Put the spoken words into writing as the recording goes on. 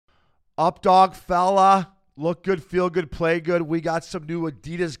Up dog fella. Look good, feel good, play good. We got some new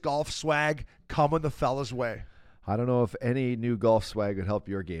Adidas golf swag coming the fella's way. I don't know if any new golf swag would help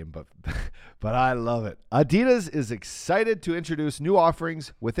your game, but I love it. Adidas is excited to introduce new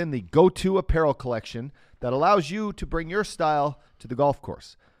offerings within the Go-To apparel collection that allows you to bring your style to the golf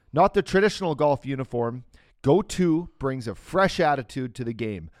course. Not the traditional golf uniform, Go-To brings a fresh attitude to the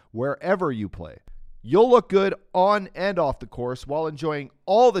game wherever you play. You'll look good on and off the course while enjoying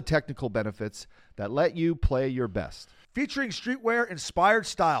all the technical benefits that let you play your best. Featuring streetwear-inspired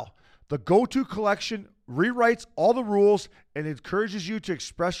style, the Go-To collection rewrites all the rules and encourages you to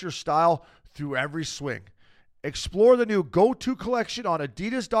express your style through every swing. Explore the new Go-To collection on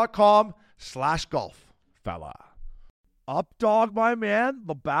adidas.com/golf. Fella. Up dog, my man,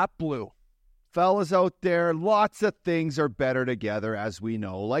 the bat blue. Fellas out there, lots of things are better together, as we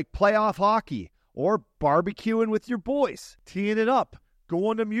know, like playoff hockey or barbecuing with your boys. Teeing it up,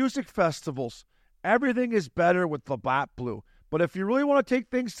 going to music festivals. Everything is better with Labatt Blue. But if you really want to take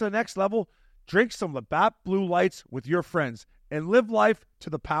things to the next level, drink some Labatt Blue Lights with your friends and live life to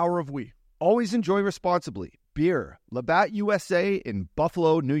the power of we. Always enjoy responsibly. Beer, Labatt USA in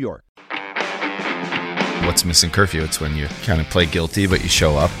Buffalo, New York. What's missing Curfew? It's when you kind of play guilty, but you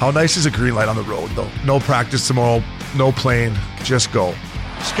show up. How nice is a green light on the road, though? No practice tomorrow, no plane, just go.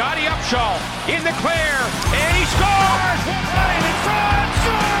 Scotty Upshaw in the clear, and he scores! Right in front,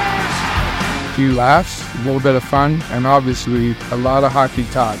 scores! A few laughs, a little bit of fun, and obviously a lot of hockey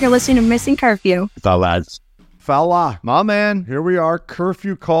talk. You're listening to Missing Curfew. What's up, lads? Fella. My man. Here we are,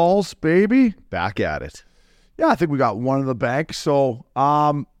 curfew calls, baby. Back at it. Yeah, I think we got one in the bank. So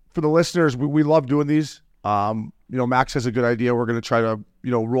for the listeners, we love doing these. Max has a good idea. We're going to try to,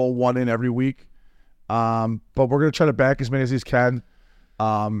 roll one in every week. But we're going to try to back as many as he can.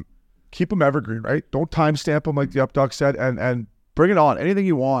 Keep them evergreen, right? Don't timestamp them like the Updog said, and bring it on. Anything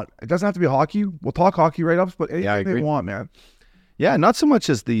you want. It doesn't have to be hockey. We'll talk hockey write-ups, but anything you want, man. Yeah, not so much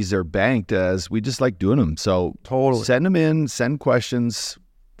as these are banked as we just like doing them. So totally send them in, send questions.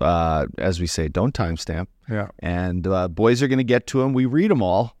 As we say, don't timestamp. Yeah. And boys are going to get to them. We read them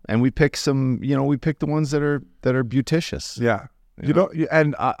all, and we pick some. We pick the ones that are beauticious. Yeah.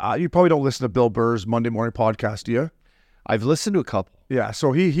 You probably don't listen to Bill Burr's Monday morning podcast, do you? I've listened to a couple. Yeah.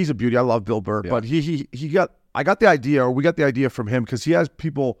 So he's a beauty. I love Bill Burr, but I got the idea, or we got the idea from him because he has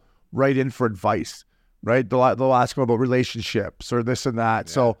people write in for advice, right? They'll ask him about relationships or this and that.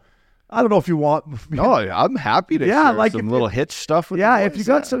 Yeah. So I don't know if you want. No, I'm happy to share like some little hitch stuff with you. If you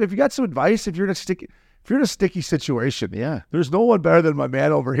got some advice, if you're in a sticky situation, yeah, there's no one better than my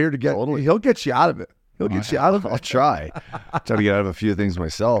man over here to get. Totally. He'll get you out of it. He'll get you out of it. I'll try to get out of a few things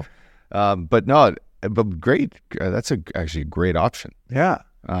myself. But great. That's actually a great option. Yeah.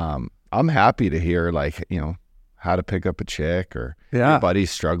 I'm happy to hear how to pick up a chick or your buddy's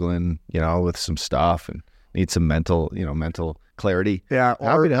struggling, with some stuff and need some mental clarity. Yeah.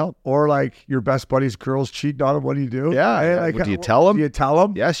 Happy to help. Or like your best buddy's girl's cheating on him. What do you do? Yeah. Do you tell him? Do you tell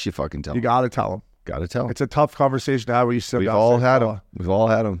him? Yes, you fucking tell him. You got to tell him. Got to tell him. It's a tough conversation to have when you sit down. We've all had them. We've all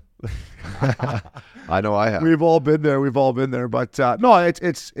had them. I know I have. We've all been there. But no,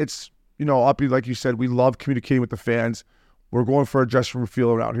 it's Uppy, like you said, we love communicating with the fans. We're going for a dressing room feel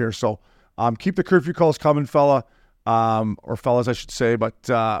around here. So keep the curfew calls coming, fella. Or fellas, I should say. But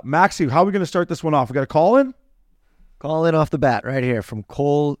Maxie, how are we going to start this one off? We got a call in? Call in off the bat right here from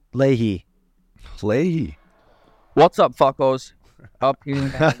Cole Leahy. Leahy. What's up, fuckos? Up here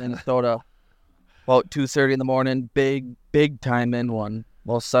in Minnesota. About 2:30 in the morning. Big time in one.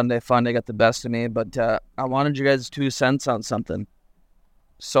 Well, Sunday fun, they got the best of me. But I wanted you guys 2 cents on something.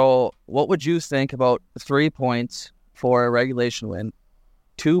 So what would you think about 3 points for a regulation win,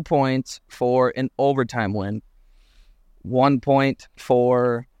 2 points for an overtime win, 1 point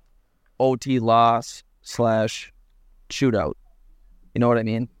for OT loss / shootout? You know what I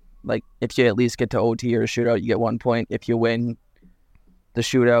mean? Like, if you at least get to OT or a shootout, you get 1 point. If you win the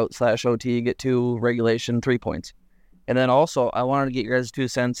shootout / OT, you get 2, regulation, 3 points. And then also, I wanted to get your guys 2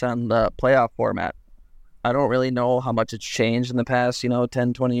 cents on the playoff format. I don't really know how much it's changed in the past,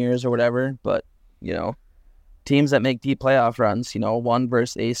 10, 20 years or whatever, but, teams that make deep playoff runs, 1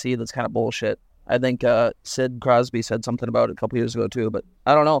 versus AC, that's kind of bullshit. I think Sid Crosby said something about it a couple years ago too, but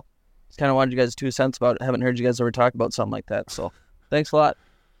I don't know. Just kind of wanted you guys 2 cents about it. I haven't heard you guys ever talk about something like that, so thanks a lot.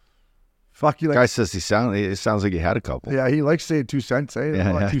 Fuck you. Guy says it sounds like he had a couple. Yeah, he likes saying 2 cents.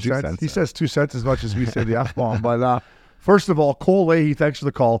 Yeah, 2 cents. He says 2 cents as much as we say the F-bomb. But first of all, Cole Leahy, thanks for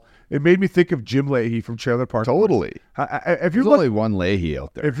the call. It made me think of Jim Leahy from Trailer Park. Totally. There's only one Leahy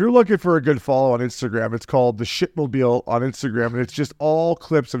out there. If you're looking for a good follow on Instagram, it's called The Shitmobile on Instagram, and it's just all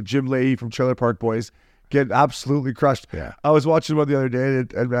clips of Jim Leahy from Trailer Park Boys getting absolutely crushed. Yeah. I was watching one the other day,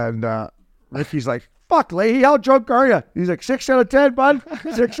 and Ricky's like, "Fuck, Leahy, how drunk are you?" He's like, 6 out of 10, bud.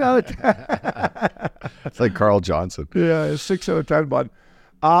 6 out of 10. It's like Carl Johnson. Yeah, 6 out of 10, bud.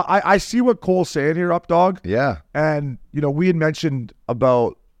 I see what Cole's saying here, Updog. Yeah. And, we had mentioned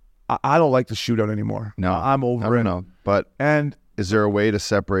about, I don't like the shootout anymore. No. I'm over I it. don't know. But And is there a way to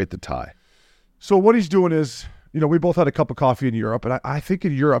separate the tie? so what he's doing is, we both had a cup of coffee in Europe, and I think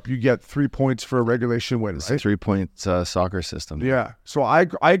in Europe you get 3 points for a regulation win, It's right? a 3-point soccer system. Yeah. So I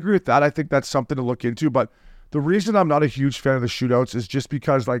agree with that. I think that's something to look into. But the reason I'm not a huge fan of the shootouts is just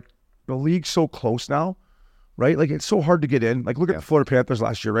because, like, the league's so close now, right? Like, it's so hard to get in. Like, look at the Florida Panthers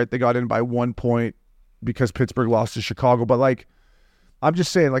last year, right? They got in by 1 point because Pittsburgh lost to Chicago. But, like, I'm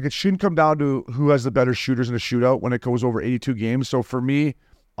just saying, like, it shouldn't come down to who has the better shooters in a shootout when it goes over 82 games. So for me,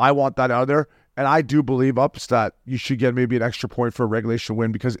 I want that out of there. And I do believe, Ups, that you should get maybe an extra point for a regulation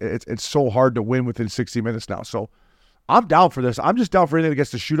win because it's so hard to win within 60 minutes now. So I'm down for this. I'm just down for anything that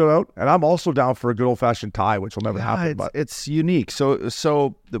gets the shootout out. And I'm also down for a good old-fashioned tie, which will never happen. But It's unique. So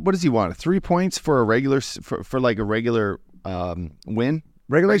what does he want? 3 points for a regular for like a regular win?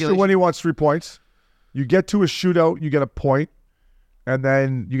 regulation when he wants 3 points. You get to a shootout, you get a point. And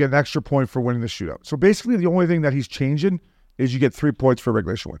then you get an extra point for winning the shootout. So basically the only thing that he's changing is you get 3 points for a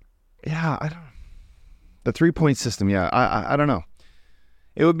regulation win. Yeah, I don't. The 3-point system. Yeah, I don't know.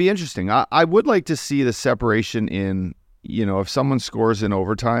 It would be interesting. I would like to see the separation in, if someone scores in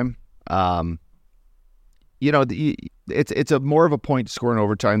overtime, it's a more of a point to score in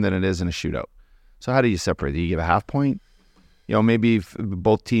overtime than it is in a shootout. So how do you separate? Do you give a half point? Maybe if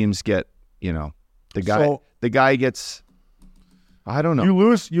both teams get, the guy gets. I don't know. You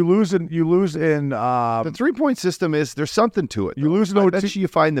lose in The 3-point system is there's something to it. You lose in I OT. bet you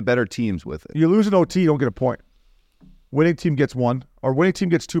find the better teams with it. You lose in OT, you don't get a point. Winning team gets 1, or winning team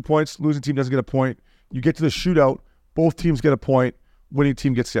gets 2 points. Losing team doesn't get a point. You get to the shootout, both teams get a point. Winning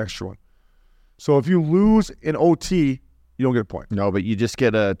team gets the extra one. So if you lose in OT, you don't get a point. No, but you just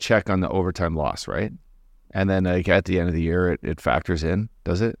get a check on the overtime loss, right? And then at the end of the year, it factors in.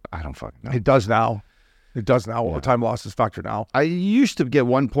 Does it? I don't fucking know. It does now. Overtime losses factor now. I used to get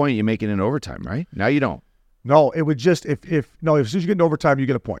 1 point, you make it in overtime, right? Now you don't. No, it would just as soon as you get in overtime, you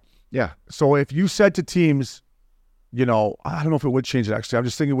get a point. Yeah. So if you said to teams, I don't know if it would change it actually. I'm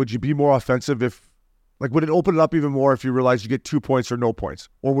just thinking, would you be more offensive would it open it up even more if you realize you get 2 points or no points?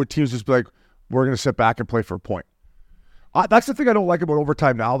 Or would teams just be like, we're going to sit back and play for a point? That's the thing I don't like about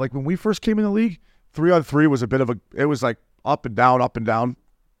overtime now. Like when we first came in the league, 3-on-3 was it was like up and down, up and down.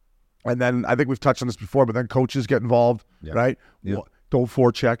 And then I think we've touched on this before, but then coaches get involved, right? Yeah. Don't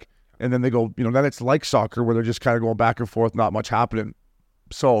forecheck. And then they go, then it's like soccer where they're just kind of going back and forth, not much happening.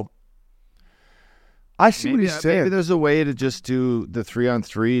 So I see what he's saying. Maybe there's a way to just do the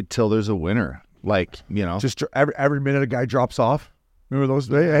 3-on-3 till there's a winner. Just every minute a guy drops off. Remember those?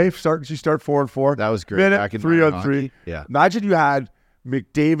 Hey, you start 4-on-4. That was great. Minute, Back in 3-on-3. Yeah. Imagine you had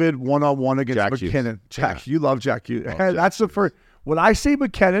McDavid 1-on-1 against Jack McKinnon. Hughes. You love Jack Hughes. Jack That's the first. When I say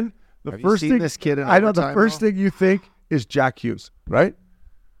McKinnon, the Have first you seen thing this kid in I know the overtime, first though? thing you think is Jack Hughes, right?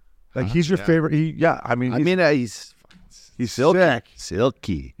 Like he's your favorite. He's silky. sick.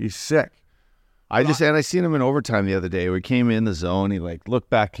 Silky. He's sick. I seen him in overtime the other day where he came in the zone, he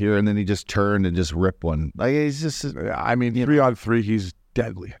looked back here and then he just turned and just ripped one. Like he's just 3-on-3, he's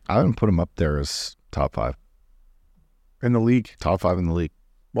deadly I wouldn't put him up there as top 5. in the league. Top 5 in the league.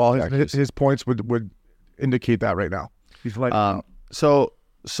 Well, Jack his points would indicate that right now. He's like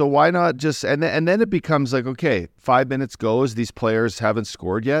So why not just and then it becomes like, okay, 5 minutes goes, these players haven't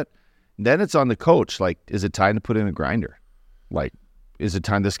scored yet. Then it's on the coach. Like, is it time to put in a grinder? Like, is it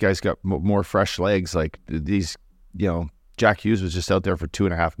time this guy's got more fresh legs? Like these, Jack Hughes was just out there for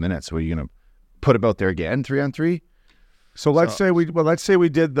 2.5 minutes. Were you gonna put him out there again 3-on-3? So let's say we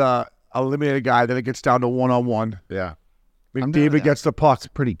did the eliminated guy, then it gets down to 1-on-1. Yeah, McDavid gets the puck,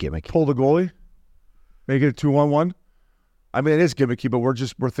 pretty gimmicky. pull the goalie, make it a 2-on-1. I mean, it is gimmicky, but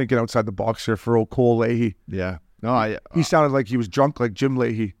we're thinking outside the box here for old Cole Leahy. Yeah, no, He sounded like he was drunk, like Jim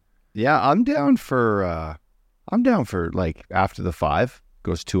Leahy. yeah, I'm down for like after the 5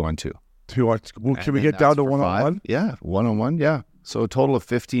 goes 2-on-2. Can we get down to 1-on-1? Yeah, 1-on-1. Yeah, so a total of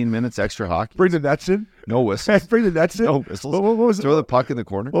 15 minutes extra hockey. Bring the nets in. No whistles. Bring the nets in. No whistles. What was Throw the puck in the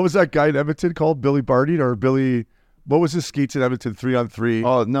corner. What was that guy in Edmonton called? Billy Barty or Billy? What was his skeets in Edmonton? 3-on-3.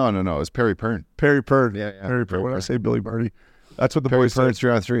 Oh no, it was Perry Pern. Perry Pern. Yeah. Perry Pern. When I say Billy Barty, that's what the Perry boys said.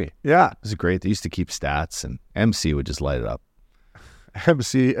 Pern 3-on-3. Yeah. It was great. They used to keep stats, and MC would just light it up.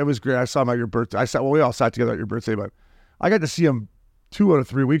 MC, it was great. I saw him at your birthday. We all sat together at your birthday, but I got to see him 2 out of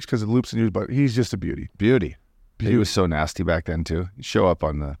 3 weeks because of Loops and News. But he's just a beauty. Beauty. He was so nasty back then too. He'd show up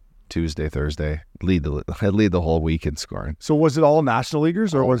on the Tuesday, Thursday. I'd lead the whole week in scoring. So was it all national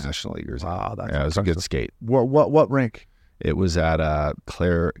leaguers or All was national leaguers? Wow, that's yeah, it was a good impressive. skate. What rink? It was at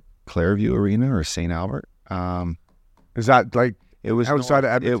Clairview Arena or St. Albert. Is that like It was outside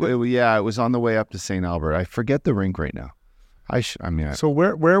of Edmonton? it was on the way up to St. Albert. I forget the rink right now. So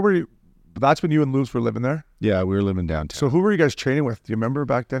where were you? That's when you and Luz were living there. Yeah, we were living downtown. So who were you guys training with? Do you remember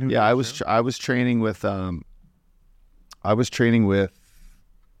back then? Yeah, I was training with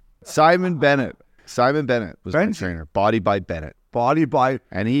Simon Bennett. Simon Bennett was my Benji. trainer. Body by Bennett. Body by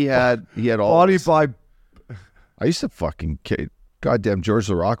And he had all body this. by. I used to fucking goddamn George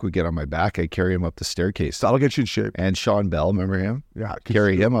LaRock would get on my back. I'd carry him up the staircase. That'll get you in shape. And Sean Bell, remember him? Yeah,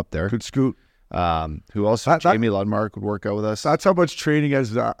 Carry him up there. Could scoot. Who also Jamie Lundmark would work out with us. That's how much training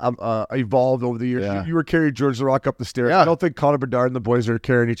has evolved over the years. Yeah. You were carrying George LaRock up the stairs. Yeah. I don't think Connor Bedard and the boys are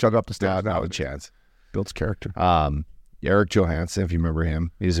carrying each other up the stairs. Not a chance. Builds character. Eric Johansson, if you remember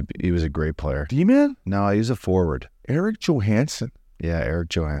him, he was a great player. D-man? No, he was a forward. Eric Johansson. Yeah, Eric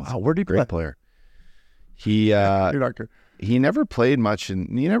Johansson. Wow, where did he play? Great player. He You're not good. he never played much,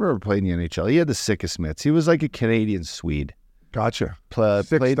 and he never played in the NHL. He had the sickest mitts. He was like a Canadian Swede. Gotcha. Played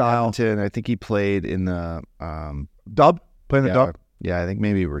Sick in style. Edmonton. I think he played in the Dub? Playing the yeah, dub? yeah, I think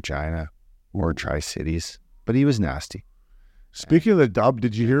maybe Regina or Tri-Cities. But he was nasty. Speaking of the dub,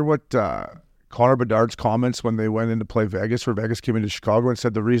 did you hear what Connor Bedard's comments when they went in to play Vegas, where Vegas came into Chicago and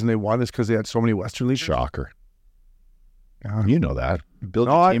said the reason they won is because they had so many Western Leaguers? Shocker. Yeah. You know that. Build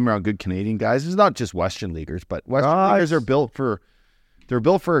No, your team around good Canadian guys. It's not just Western Leaguers, but Western Leaguers are built for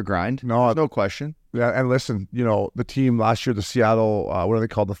a grind. No, There's no question. Yeah, and listen, the team last year, the Seattle, what are they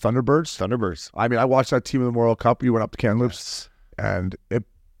called? The Thunderbirds? Thunderbirds. I mean, I watched that team in the World Cup. You went up to Kamloops, and it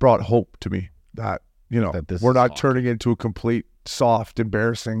brought hope to me that, That this we're is not hockey. turning into a complete, soft,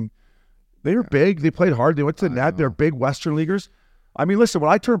 embarrassing. They were big. They played hard. They went to the net. They're big Western Leaguers. I mean, listen,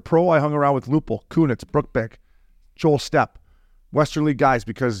 when I turned pro, I hung around with Lupul, Kunitz, Brookbeck, Joel Stepp, Western League guys,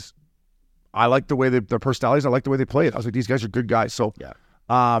 because I like the way their personalities. I like the way they played. I was like, these guys are good guys. So, Yeah.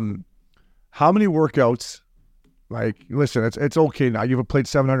 how many workouts? Like, listen, it's okay now. You've played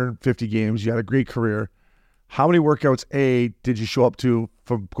 750 games. You had a great career. How many workouts, did you show up to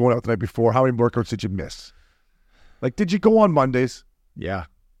from going out the night before? How many workouts did you miss? Like, did you go on Mondays? Yeah.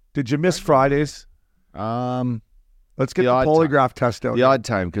 Did you miss Fridays? Let's get the odd polygraph test out. The odd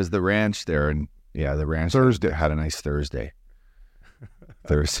time, because the ranch there, and the ranch Thursday. had a nice Thursday.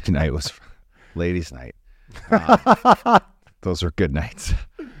 Thursday night was ladies' night. Those are good nights.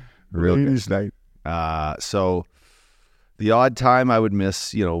 Real good. Ladies' night. So the odd time I would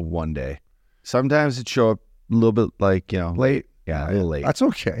miss, one day. Sometimes it'd show up a little bit like, Late. yeah, a little late. That's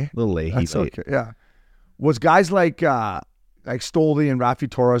okay. a little late. That's late. okay. Yeah. Was guys like Stoldy and Rafi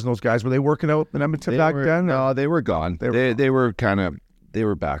Torres and those guys, were they working out in Edmonton back then? No, they were gone. They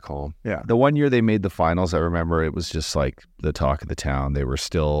were back home. Yeah. The one year they made the finals, I remember it was just like the talk of the town. They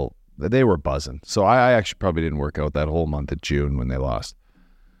were buzzing. So I actually probably didn't work out that whole month of June when they lost.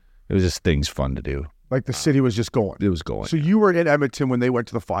 It was just things fun to do. Like the city was just going. It was going. So you were in Edmonton when they went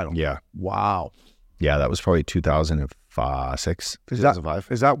to the final? Yeah. Wow. Yeah, that was probably 2006, Is that 2005.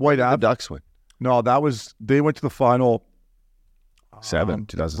 is that White The Ave? Ducks win. No, they went to the final 2007.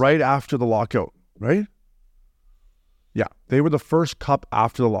 right after the lockout, right? Yeah, they were the first cup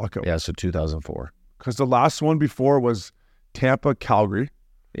after the lockout. Yeah, so 2004. Because the last one before was Tampa, Calgary.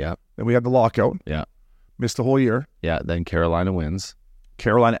 Yeah. Then we had the lockout. Yeah. Missed the whole year. Yeah, then Carolina wins.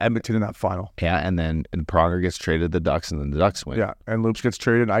 Carolina, Edmonton in that final. Yeah, and then Pronger gets traded to the Ducks, and then the Ducks win. Yeah, and Loops gets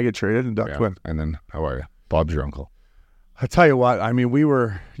traded, and I get traded, and Ducks Yeah. win. And then, how are you? Bob's your uncle. I tell you what, I mean, we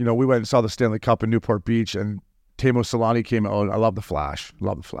went and saw the Stanley Cup in Newport Beach, and Teemu Solani came out. I love the Flash.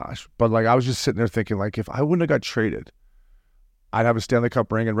 But, I was just sitting there thinking, if I wouldn't have got traded, I'd have a Stanley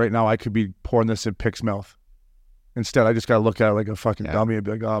Cup ring, and right now I could be pouring this in Pick's mouth. Instead, I just got to look at it like a fucking dummy and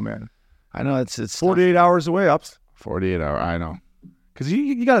be like, oh, man. I know, it's 48 hours away, Ups. 48 hours. I know. Because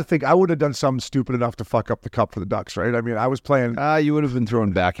you got to think, I wouldn't have done something stupid enough to fuck up the cup for the Ducks, right? I mean, I was playing. You would have been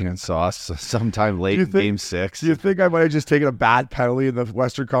throwing backhand sauce sometime late You in think- Game 6. Do you think I might have just taken a bad penalty in the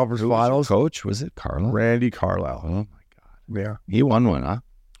Western Conference Who was your Finals? coach? Was it Carla? Randy Carlisle. Oh, my God. Yeah. He won one, huh?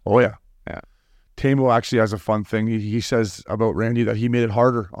 Oh, yeah. Yeah. Tamo actually has a fun thing. He says about Randy that he made it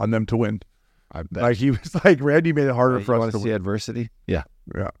harder on them to win. I bet. He was like, Randy made it harder You for want us to to see win. adversity? Yeah.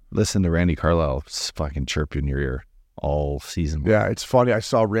 Yeah. Listen to Randy Carlisle fucking chirp in your ear all season long. Yeah, it's funny. I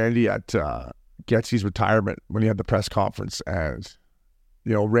saw Randy at Getsy's retirement when he had the press conference, and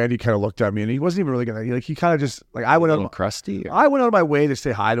Randy kind of looked at me, and he wasn't even really gonna. He kind of just I A went little out. crusty? I went out of my way to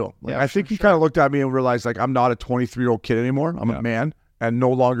say hi to him. Yeah, I think he kind of looked at me and realized I'm not a 23-year-old kid anymore. I'm a man, and no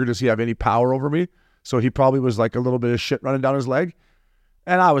longer does he have any power over me. So he probably was a little bit of shit running down his leg.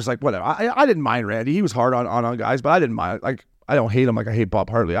 And I was like, whatever. I didn't mind Randy. He was hard on guys, but I didn't mind. Like, I don't hate him like I hate Bob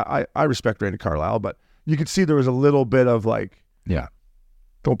Hartley. I respect Randy Carlisle, but you could see there was a little bit of like, Yeah.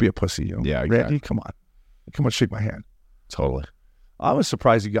 don't be a pussy, you know. Yeah, Randy, exactly. come on, shake my hand. Totally. I was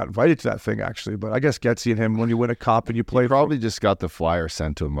surprised he got invited to that thing actually, but I guess Getsy and him, when you win a cup and you play He probably just got the flyer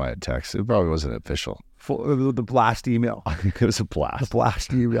sent to him by a text. It probably wasn't official. the blast email, It was a blast.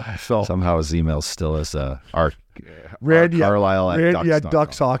 blast email. So Somehow his email still is Randy Carlisle Randy at at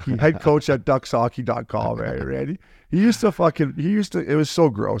Ducks Hockey, head coach at duckshockey.com, man. Randy. He used to, it was so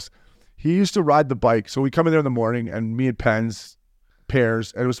gross. He used to ride the bike. So we come in there in the morning and me and Pens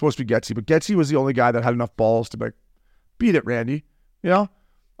pairs, and it was supposed to be Getsy, but Getsy was the only guy that had enough balls to be like, beat it, Randy. You know,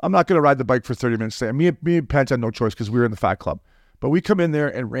 I'm not going to ride the bike for 30 minutes. Me and Pence had no choice because we were in the fat club. But we come in there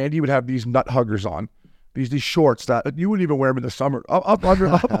and Randy would have these nut huggers on, these shorts that you wouldn't even wear them in the summer. Up under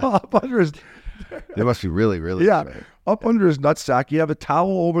his, They must be really, really yeah, great. up under his nutsack. He have a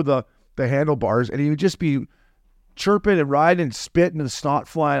towel over the handlebars, and he would just be chirping and riding and spitting and snot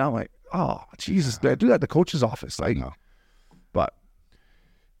flying. I'm like, oh Jesus, man, do that at the coach's office. Like, know. But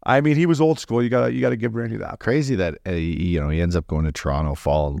I mean, he was old school. You gotta give Randy that. Crazy that he ends up going to Toronto,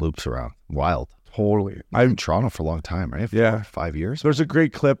 following loops around. Wild. Totally. I'm in Toronto for a long time, right? Yeah. 5 years. There's a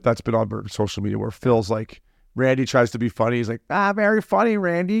great clip that's been on social media where Phil's like, Randy tries to be funny. He's like, very funny,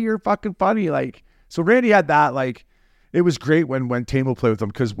 Randy. You're fucking funny. Like, so Randy had that. Like, it was great when Tamo played with him,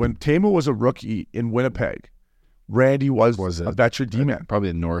 because when Tamo was a rookie in Winnipeg, Randy was a veteran D-man. Probably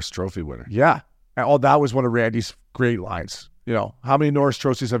a Norris Trophy winner. Yeah. And that was one of Randy's great lines. You know, how many Norris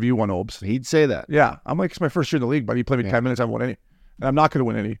trophies have you won, Obes? He'd say that. Yeah. I'm like, it's my first year in the league, but he played me 10 minutes. I haven't won any. And I'm not going to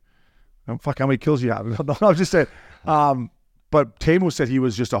win any. Fuck, how many kills you have? No, I'm just saying. But Tamo said he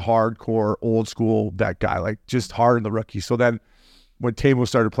was just a hardcore, old school vet guy, like just hard in the rookie. So then when Tamo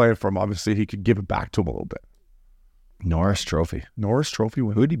started playing for him, obviously he could give it back to him a little bit. Norris Trophy. Norris Trophy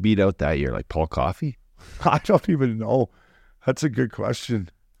win. Who did he beat out that year? Like Paul Coffey? I don't even know. That's a good question.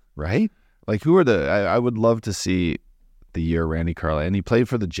 Right? Like, who are I would love to see the year Randy Carlisle, and he played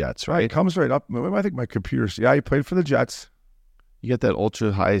for the Jets, right? It comes right up. I think my computer's, yeah, he played for the Jets. You get that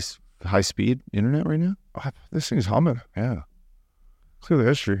ultra high speed internet right now? This thing's humming. Yeah. Clear the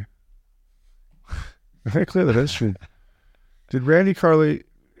history. Clear the history. Did Randy Carlisle,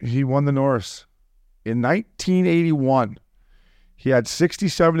 he won the Norris. In 1981, he had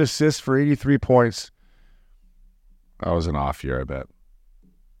 67 assists for 83 points. That was an off year, I bet.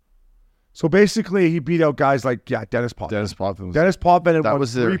 So basically, he beat out guys like, Dennis Potvin. Dennis Potvin. Dennis Potvin had That won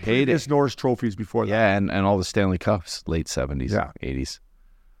was their 3 heyday. previous Norris trophies before that. Yeah, and all the Stanley Cups, late 70s, Yeah. 80s.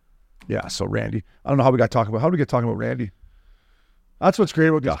 Yeah, so Randy. I don't know how we got talking about. How did we get talking about Randy? That's what's great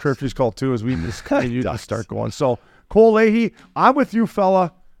about these Ducks. curfews called too, is we just continue to start going. So Cole Leahy, I'm with you,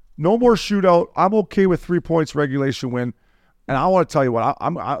 fella. No more shootout. I'm okay with 3 points regulation win. And I want to tell you what.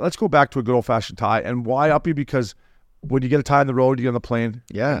 Let's go back to a good old fashioned tie. And why, Uppy? Because when you get a tie on the road, you get on the plane.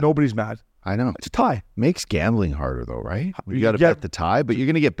 Yeah. Nobody's mad. I know. It's a tie. Makes gambling harder, though, right? You You got to get- bet the tie, but you're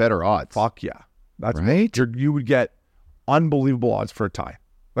going to get better odds. Fuck yeah. That's Right? You would get unbelievable odds for a tie.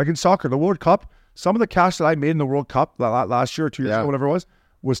 Like in soccer, the World Cup, some of the cash that I made in the World Cup last year or 2 years ago, whatever it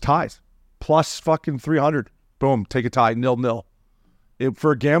was ties. Plus fucking 300. Boom, take a tie, 0-0.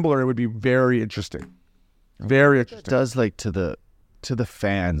 For a gambler, it would be very interesting. Very It interesting. does, like, to the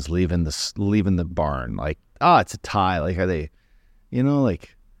fans leaving the barn. Like, it's a tie. Like, are they,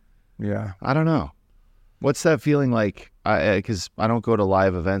 like, Yeah. I don't know. What's that feeling like? Because I don't go to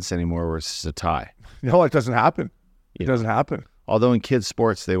live events anymore where it's just a tie. No, it doesn't happen. It Yeah. doesn't happen. Although in kids'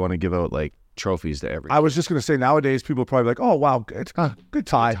 sports, they want to give out, like, trophies to every I was just going to say, nowadays, people are probably like, oh, wow, it's a good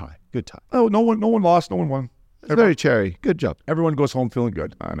tie. Good tie. Oh, no one lost, no one won. It's very cherry. Good job. Everyone goes home feeling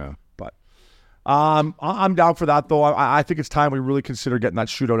good. I know. But I'm down for that, though. I think it's time we really consider getting that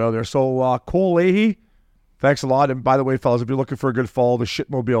shootout out of there. So Cole Leahy, thanks a lot. And by the way, fellas, if you're looking for a good follow, the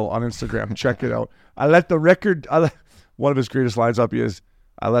Shitmobile on Instagram, check it out. One of his greatest lines up is,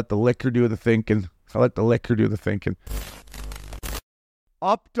 I let the liquor do the thinking. I let the liquor do the thinking.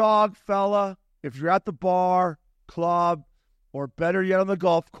 Up dog, fella. If you're at the bar, club, or better yet on the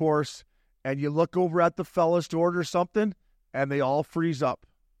golf course, and you look over at the fellas to order something, and they all freeze up.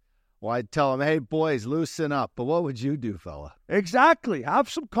 Well, I'd tell them, hey, boys, loosen up. But what would you do, fella? Exactly. Have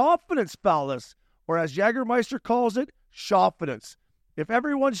some confidence, fellas. Or as Jägermeister calls it, shopfidence. If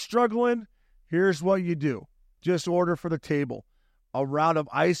everyone's struggling, here's what you do. Just order for the table. A round of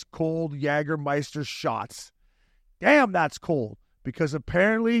ice-cold Jägermeister shots. Damn, that's cold. Because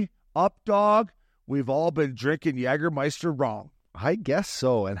apparently, up dog, we've all been drinking Jägermeister wrong. I guess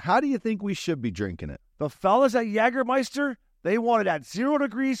so. And how do you think we should be drinking it? The fellas at Jägermeister, they want it at 0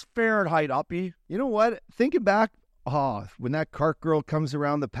 degrees Fahrenheit, Uppy. You know what? Thinking back, when that cart girl comes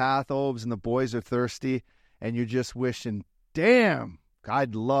around the path, Obes, and the boys are thirsty, and you're just wishing, damn,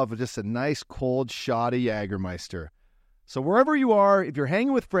 I'd love just a nice cold shot of Jägermeister. So wherever you are, if you're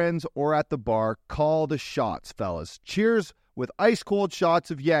hanging with friends or at the bar, call the shots, fellas. Cheers with ice-cold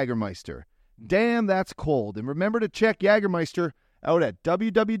shots of Jägermeister. Damn, that's cold. And remember to check Jägermeister out at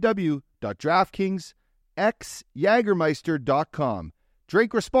www.draftkingsxjagermeister.com.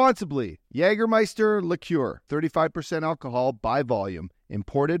 Drink responsibly. Jägermeister liqueur, 35% alcohol by volume.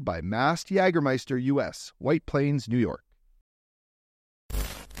 Imported by Mast Jägermeister US, White Plains, New York.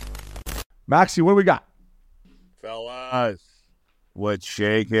 Maxie, what do we got? Fellas, what's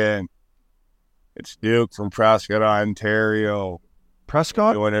shaking? It's Duke from Prescott, Ontario.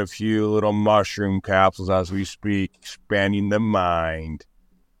 Prescott? Doing a few little mushroom capsules as we speak, expanding the mind.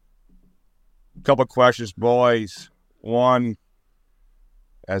 Couple questions, boys. One,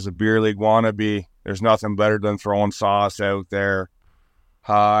 as a beer league wannabe, there's nothing better than throwing sauce out there.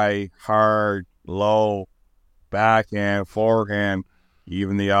 High, hard, low, backhand, forehand,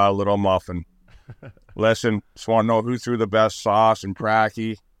 even the odd little muffin. Listen, just want to know who threw the best sauce in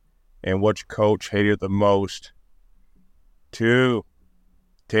Pracky and which coach hated the most. 2,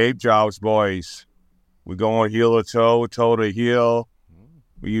 tape jobs, boys. We going heel to toe, toe to heel.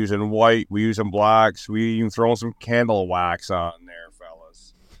 We using white, we using blacks. We even throwing some candle wax on there,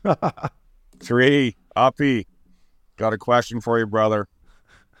 fellas. 3, Uppy. Got a question for you, brother.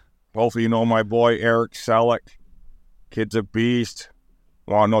 Hopefully you know my boy Eric Selleck. Kid's a beast.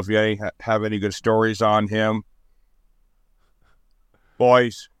 Want to know if you have any good stories on him.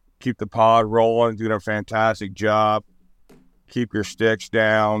 Boys, keep the pod rolling. Doing a fantastic job. Keep your sticks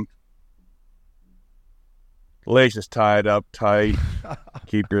down. Laces tied up tight.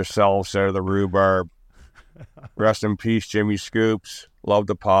 Keep yourselves out of the rhubarb. Rest in peace, Jimmy Scoops. Love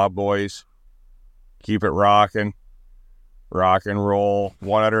the pod, boys. Keep it rocking. Rock and roll.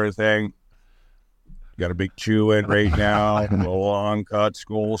 One other thing. Got a big chew in right now. A long cut,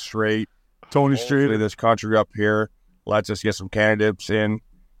 school straight. Tony Street. Hopefully this country up here lets us get some candidates in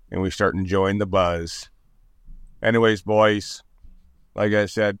and we start enjoying the buzz. Anyways, boys, like I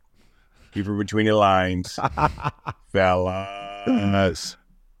said, keep it between the lines. Fellas.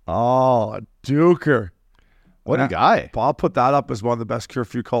 Oh, Duker. What a guy. I'll put that up as one of the best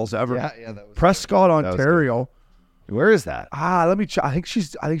Curfew calls ever. Yeah, that was Prescott, good. That was Ontario. good. Where is that? Let me check. I think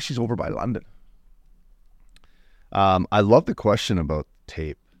she's over by London. I love the question about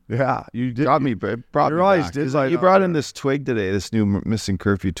tape. Yeah, you did. Brought me back. You brought in this twig today, this new Missing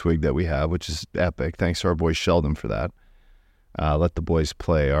Curfew twig that we have, which is epic. Thanks to our boy Sheldon for that. Let the boys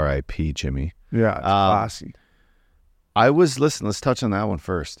play. R.I.P. Jimmy. Yeah, it's classy. Let's touch on that one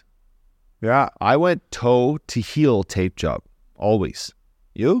first. Yeah. I went toe to heel tape job. Always.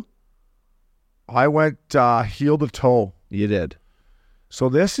 You? I went heel to toe. You did. So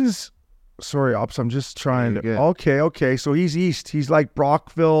this is, sorry, Ops, I'm just trying to, good. Okay. So he's east. He's like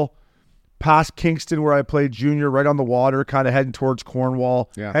Brockville, past Kingston where I played junior, right on the water, kind of heading towards Cornwall,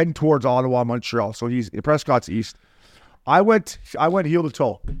 heading towards Ottawa, Montreal. So Prescott's east. I went heel to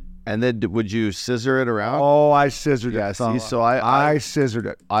toe. And then would you scissor it around? Oh, I scissored it. See, so I scissored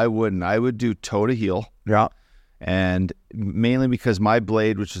it. I wouldn't. I would do toe to heel. Yeah. And mainly because my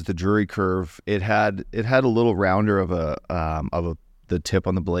blade, which is the Drury Curve, it had a little rounder of the tip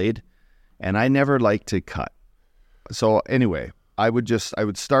on the blade, and I never liked to cut. So anyway, I would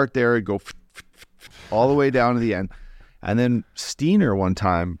start there and go all the way down to the end, and then Steiner one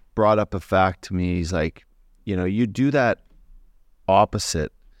time brought up a fact to me. He's like, you do that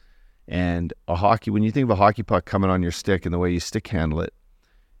opposite, and when you think of a hockey puck coming on your stick and the way you stick handle it,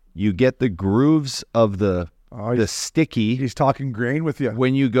 you get the grooves of the sticky. He's talking grain with you.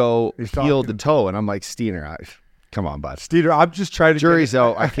 When you go heel to toe, and I'm like, Steiner, come on, bud. Steiner, I'm just trying to Jury's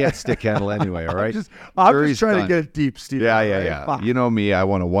out. I can't stick handle anyway, all right? I'm just trying to get it deep, Steiner. Yeah. Right? You know me. I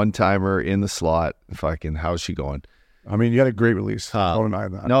want a one-timer in the slot. Fucking, how's she going? I mean, you got a great release. Don't deny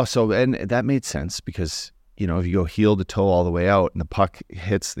that. No, and that made sense because, if you go heel to toe all the way out and the puck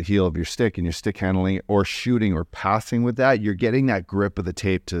hits the heel of your stick and you're stick handling or shooting or passing with that, you're getting that grip of the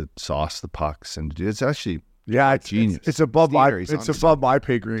tape to sauce the pucks. And it's actually... Yeah, it's genius. It's above my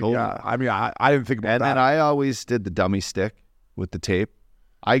pay grade. Totally. Yeah, I mean, I didn't think about that. And then I always did the dummy stick with the tape.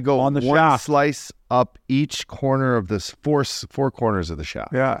 I go on the one shaft. Slice up each corner of this four corners of the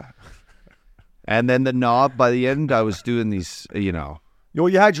shaft. Yeah, and then the knob. By the end, I was doing these. You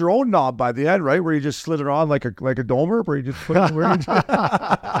had your own knob by the end, right? Where you just slid it on like a domer, where you just put it where you just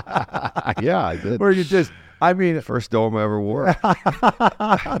yeah, I did. Where you just. I mean, first dome I ever wore.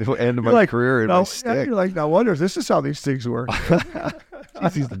 The end of my career in my stick. You're like, no wonder this is how these things work.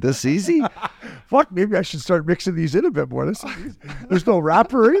 This easy? fuck, maybe I should start mixing these in a bit more. There's no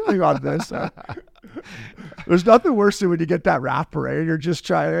wrapper or anything on this. There's nothing worse than when you get that wrapper, and you're just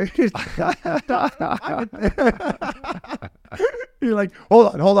trying to... You're like,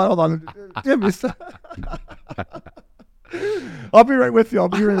 hold on. I'll be right with you.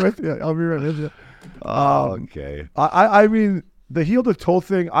 Okay. I mean, the heel to toe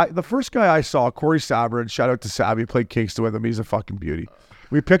thing. The first guy I saw, Corey Sabrin, shout out to Savvy, played Kingston with him. He's a fucking beauty.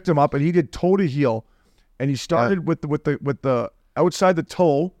 We picked him up and he did toe to heel, and he started with the outside the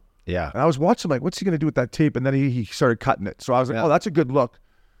toe. Yeah. And I was watching like, what's he gonna do with that tape? And then he started cutting it. So I was like, oh, that's a good look.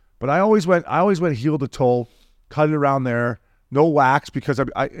 But I always went heel to toe, cut it around there, no wax, because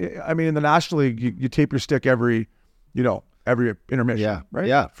I mean in the National League you tape your stick every intermission. Yeah. Right.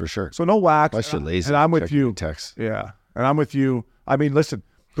 Yeah, for sure. So no wax. Unless you're lazy. And I'm with Check you. your text. Yeah. And I'm with you. I mean, listen,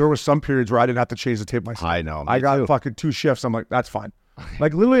 there was some periods where I didn't have to change the tape myself. I know. I got too. fucking 2 shifts. I'm like, that's fine.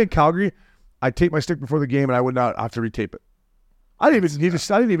 Like literally in Calgary, I tape my stick before the game and I would not have to retape it. I didn't even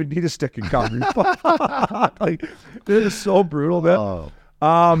need a stick in Calgary. Like, it is so brutal, man.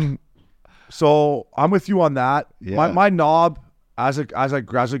 Oh. So I'm with you on that. Yeah. My knob, as I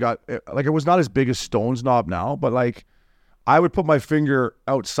gradually got, like, it was not as big as Stone's knob now, but like, I would put my finger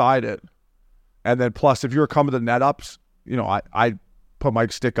outside it, and then plus, if you were coming to net ups, I put my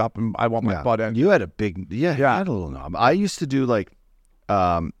stick up and I want my butt in. You had a big, you had a little knob. I used to do like,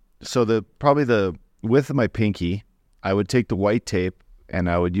 so probably the width of my pinky, I would take the white tape and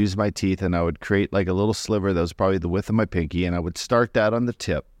I would use my teeth and I would create like a little sliver that was probably the width of my pinky, and I would start that on the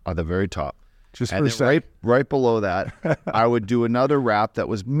tip, on the very top. Just and for then right below that, I would do another wrap that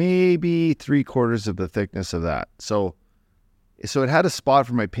was maybe 3/4 of the thickness of that. So it had a spot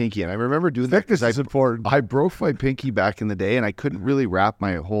for my pinky, and I remember doing thickness that. Is important. I broke my pinky back in the day, and I couldn't really wrap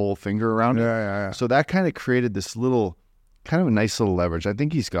my whole finger around it. Yeah. So that kind of created this little, kind of a nice little leverage. I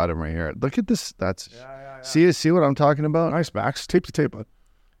think he's got him right here. Look at this. That's see what I'm talking about? Nice, Max. Tape to tape.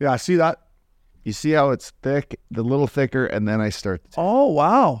 Yeah, I see that. You see how it's thick, the little thicker, and then I start. Oh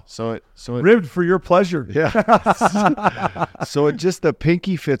wow! So it ribbed for your pleasure. Yeah. So it just, the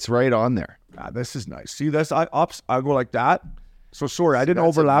pinky fits right on there. This is nice. See this? I go like that. So sorry, I didn't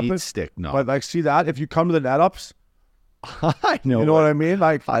overlap it. Stick, no. But like, see that? If you come to the net ups, I know. You know what I mean?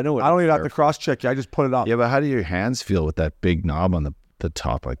 Like, I know. I don't even have to cross check you. I just put it up. Yeah, but how do your hands feel with that big knob on the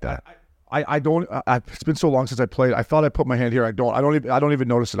top like that? I don't. It's been so long since I played. I thought I put my hand here. I don't. I don't even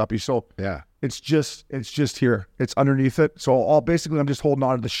notice it up. So yeah, it's just here. It's underneath it. So basically I'm just holding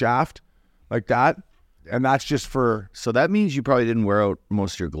on to the shaft like that, and that's just for. So that means you probably didn't wear out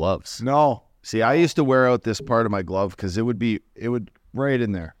most of your gloves. No. See, I used to wear out this part of my glove because it would right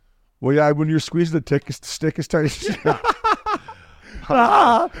in there. Well, yeah, when you're squeezing the stick is tight.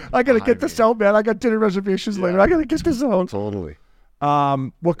 I gotta get this out, man. I got dinner reservations later. I gotta get this out. Totally.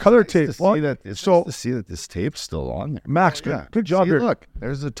 What color tape? It's nice to see that this tape's still on there. Max, good job see, here. Look,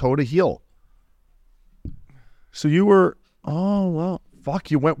 there's a toe to heel. So you were, oh well, fuck,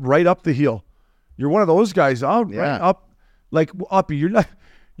 you went right up the heel. You're one of those guys, right up, like uppy.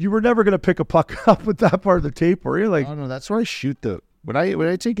 You were never gonna pick a puck up with that part of the tape, were you? Like, no, that's where I shoot when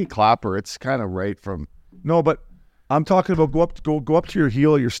I take a clapper, it's kind of right from. No, but I'm talking about go up to your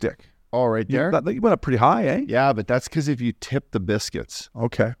heel of your stick. Oh, right there. You went up pretty high, eh? Yeah, but that's because if you tip the biscuits,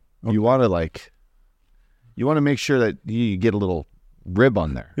 okay. you want to make sure that you get a little rib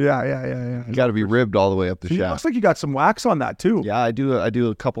on there. Yeah. You got to be ribbed all the way up the shaft. It looks like you got some wax on that too. Yeah, I do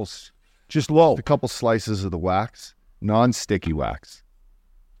a couple, just low, a couple slices of the wax, non-sticky wax.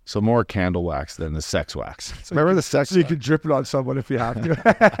 So more candle wax than the sex wax. So remember the sex? So you can drip it on someone if you have to.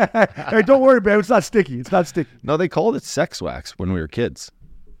 Hey, don't worry, man. It's not sticky. No, they called it sex wax when we were kids.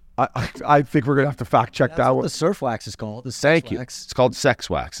 I think we're gonna have to fact check that one. The surf wax is called. The Thank you. wax. It's called sex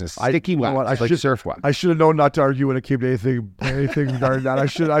wax. It's sticky wax. Like surf wax. I should have known not to argue when it came to anything regarding that. I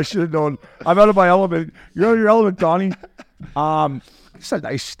should have known. I'm out of my element. You're out of your element, Donnie. It's a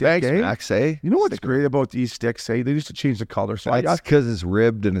nice stick. Thanks, Max. Eh? You know what's great about these sticks? They used to change the color. So that's because it's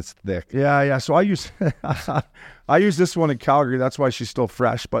ribbed and it's thick. Yeah. So I use this one in Calgary. That's why she's still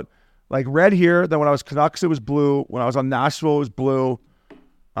fresh. But like red here. Then when I was Canucks, it was blue. When I was on Nashville, it was blue.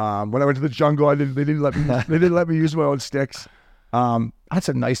 When I went to the jungle, they didn't let me use my own sticks. That's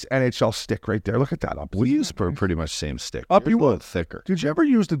a nice NHL stick right there. Look at that up. We use pretty much same stick. Up you a little thicker. Did you ever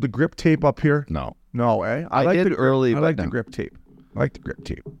use the grip tape up here? No, eh? I did early. I like the grip tape.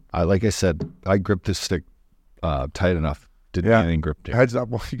 Like I said, I gripped this stick tight enough. Didn't need any grip tape. Heads up.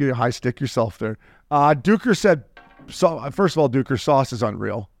 Well, you get a high stick yourself there. Duker said, so first of all, Duker, sauce is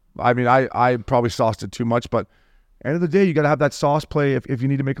unreal. I mean, I probably sauced it too much, but end of the day, you got to have that sauce play. If you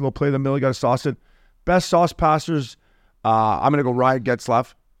need to make a little play in the middle, you got to sauce it. Best sauce passers, I'm going to go Ryan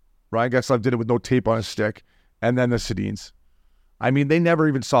Getzlaf. Ryan Getzlaf did it with no tape on his stick, and then the Sedins. I mean, they never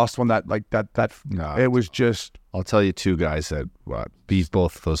even sauced one that. No, it was just. I'll tell you two guys that beat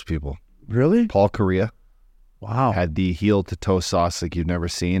both of those people. Really? Paul Correa. Wow. Had the heel-to-toe sauce like you've never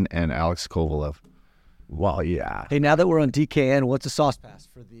seen, and Alex Kovalev. Well, yeah. Hey, now that we're on DKN, what's a sauce pass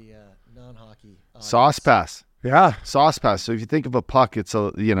for the non-hockey? Sauce pass. Yeah. Sauce pass. So if you think of a puck, it's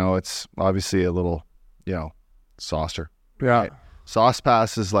it's obviously a little, saucer. Yeah. Right? Sauce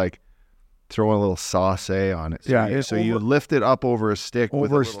pass is like throwing a little sauce on it. So you lift it up over a stick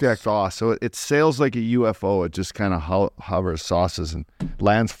with a little sauce. So it sails like a UFO. It just kind of hovers, sauces, and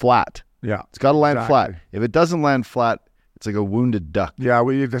lands flat. Yeah. It's got to land flat. If it doesn't land flat, it's like a wounded duck. Yeah,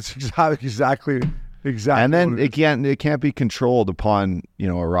 that's exactly. And then it can't be controlled upon,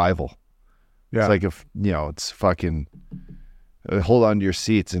 arrival. Yeah. It's like if, it's fucking hold on to your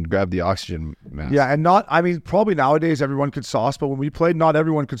seats and grab the oxygen mask. Yeah, and probably nowadays everyone could sauce, but when we played, not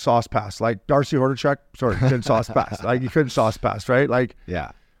everyone could sauce pass. Like Darcy Hordichuk, didn't sauce pass. Like you couldn't sauce pass, right? Like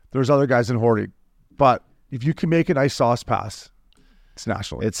there's other guys in Hordy. But if you can make a nice sauce pass, it's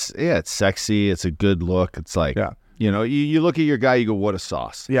national. It's sexy. It's a good look. It's like, you look at your guy, you go, what a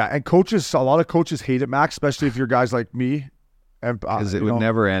sauce. Yeah, and a lot of coaches hate it, Max, especially if you're guys like me. Because it would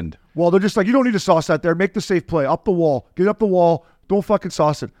never end. Well, they're just like, you don't need to sauce that there. Make the safe play. Up the wall. Get up the wall. Don't fucking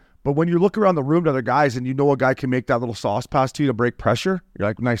sauce it. But when you look around the room to other guys and you know a guy can make that little sauce pass to you to break pressure, you're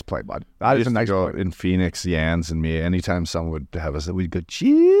like, nice play, bud. That is a nice play. In Phoenix, Jans and me, anytime someone would have us, we'd go,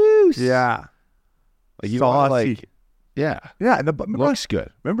 juice. Yeah. Like, saucy. Yeah. Yeah. And looks good.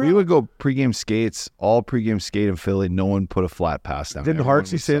 Remember? We would go pregame skates, all pregame skate in Philly. No one put a flat pass down. Didn't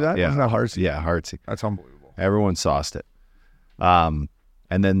Hartsey say that? Yeah. Wasn't that Hartsey? Yeah, Hartsey. That's unbelievable. Everyone sauced it.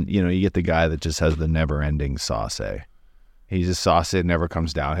 And then, you get the guy that just has the never-ending sauce. He just sauce it, never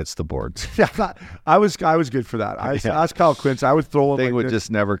comes down, hits the boards. Yeah, I was good for that. That's Kyle Quince. I would throw him. Thing would just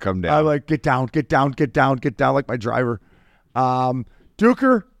never come down. I like get down, like my driver.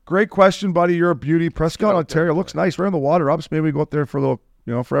 Duker, great question, buddy. You're a beauty. Prescott, Ontario looks nice. Right on the water ups. Maybe we go up there for a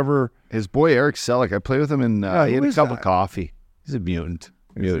little, forever. His boy Eric Selleck. I played with him in. He had a cup of coffee. He's a mutant.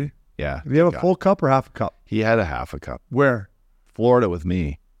 Is he? Yeah. Did he have a full cup or half a cup? He had a half a cup. Where? Florida with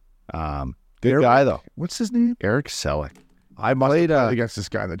me. Good guy though. What's his name? Eric Selleck. I must have played against this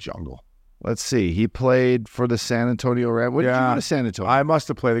guy in the jungle. Let's see. He played for the San Antonio Rams. What did you go to San Antonio? I must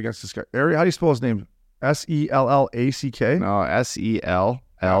have played against this guy. Eric, how do you spell his name? Sellack? No,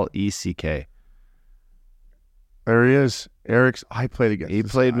 Selleck. There he is. I played against He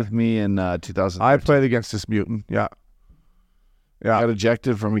this played guy. with me in 2000. I played against this mutant. Yeah. Got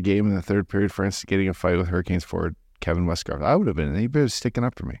ejected from a game in the third period for instigating a fight with Hurricanes forward Kevin Westgarth. I would have been. He was sticking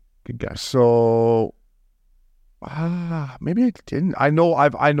up for me. Good guy. So, maybe I didn't. I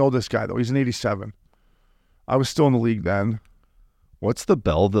know this guy though. He's an 87. I was still in the league then. What's the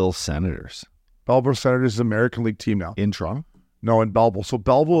Belleville Senators? Belleville Senators is an American League team now. In Toronto? No, in Belleville. So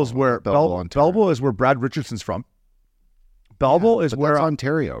Belleville is where Belleville is where Brad Richardson's from. Belleville is where that's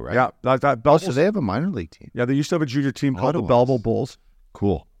Ontario, right? Yeah, that Belleville. So they have a minor league team. Yeah, they used to have a junior team called the Belleville Bulls.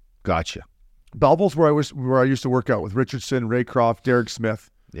 Cool, gotcha. Belleville's where I used to work out with Richardson, Raycroft, Derek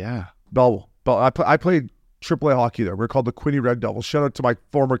Smith. Yeah, Belleville. I played AAA hockey there. We're called the Quinny Red Devils. Shout out to my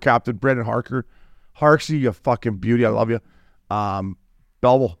former captain Brandon Harker. Harksy, you fucking beauty. I love you.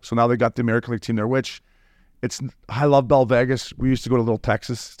 Belleville. So now they got the American League team there, which I love Bell Vegas. We used to go to Little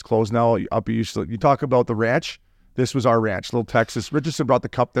Texas. It's closed now. You talk about the ranch. This was our ranch, Little Texas. Richardson brought the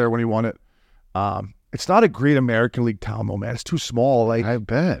cup there when he won it. It's not a great American League town though, man. It's too small. Like I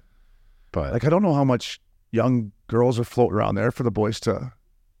bet. But I don't know how much young girls are floating around there for the boys to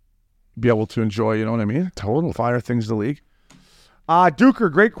be able to enjoy. You know what I mean? Total fire things the league. Duker,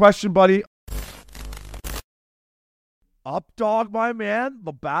 great question, buddy. Up dog, my man.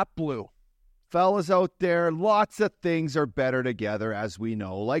 The bat blue. Fellas out there, lots of things are better together, as we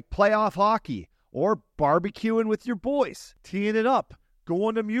know, like playoff hockey or barbecuing with your boys. Teeing it up.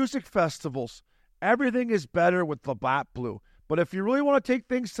 Going to music festivals. Everything is better with Labatt Blue. But if you really want to take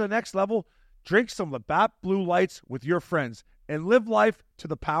things to the next level, drink some Labatt Blue Lights with your friends and live life to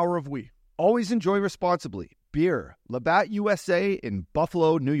the power of we. Always enjoy responsibly. Beer, Labatt USA in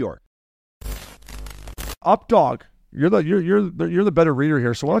Buffalo, New York. Up dog. You're the better reader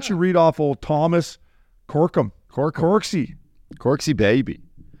here. So why don't you read off old Thomas Corksy. Corksy baby.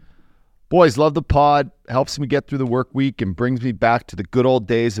 Boys, love the pod. Helps me get through the work week and brings me back to the good old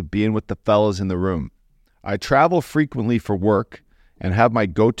days of being with the fellas in the room. I travel frequently for work and have my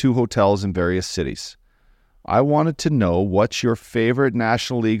go-to hotels in various cities. I wanted to know what's your favorite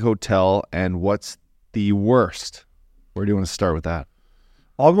National League hotel and what's the worst. Where do you want to start with that?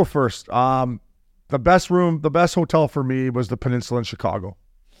 I'll go first. The best hotel for me was the Peninsula in Chicago.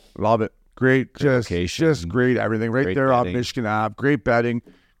 Love it. Great, location. just great everything. Right Great there on bedding. Michigan Ave. Great bedding.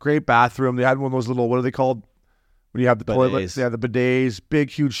 Great bathroom. They had one of those little, what are they called? When you have the toilets. Bidets. They have the bidets. Big,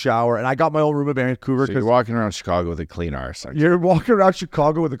 huge shower. And I got my own room in Vancouver So you're because walking around Chicago with a clean arse. aren't you? you're walking around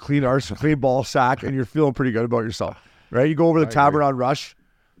Chicago with a clean arse, clean ball sack, and you're feeling pretty good about yourself. Right? You go over to the Tavern on Rush,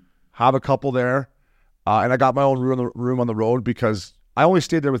 have a couple there. And I got my own room on the road because I only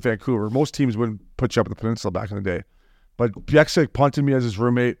stayed there with Vancouver. Most teams wouldn't put you up at the Peninsula back in the day. But Bieksa punted me as his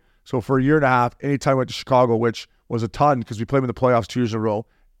roommate. So for a year and a half, anytime I went to Chicago, which was a ton because we played them in the playoffs 2 years in a row,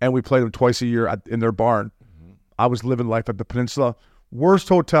 and we played them twice a year in their barn, I was living life at the Peninsula. Worst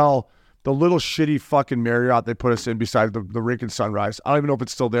hotel, the little shitty fucking Marriott they put us in beside the rink in Sunrise. I don't even know if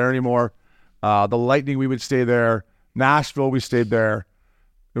it's still there anymore. The Lightning, we would stay there. Nashville, we stayed there.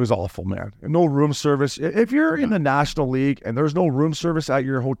 It was awful, man. And no room service. If you're in the National League and there's no room service at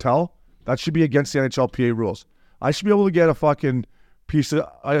your hotel, that should be against the NHLPA rules. I should be able to get a fucking piece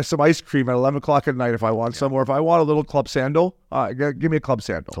of some ice cream at 11 o'clock at night if I want some, or if I want a little Club Sando, give me a Club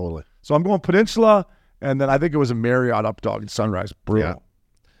Sando. Totally. So I'm going Peninsula, and then I think it was a Marriott Up Dog in Sunrise. Brutal. Yeah.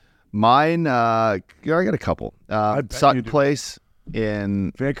 Mine, I got a couple. bet Sutton you do. Place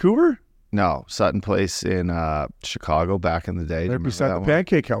in Vancouver? Sutton Place in Chicago back in the day. Do you Right remember beside that the one?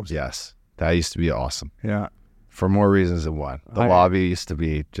 Pancake House. Yes, that used to be awesome Yeah. for more reasons than one. The lobby used to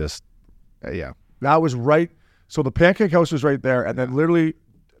be just, yeah, That was right. So the Pancake House was right there, and then literally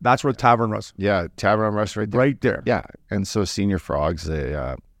that's where the tavern was. yeah. Tavern on Rush right there. Right there. Yeah, and so Senior Frogs, they,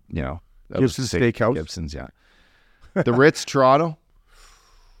 that was Gibson's sick. Steakhouse. Gibson's, yeah. The Ritz Toronto,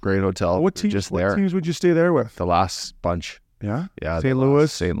 great hotel. What We're teams? just What there. teams would you stay there with? The last bunch. Yeah. Yeah, St.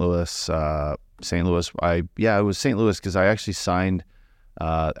 Louis. St. Louis. St. Louis. It was St. Louis because I actually signed.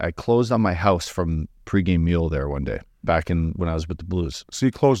 I closed on my house from pregame mule there one day back in when I was with the Blues. So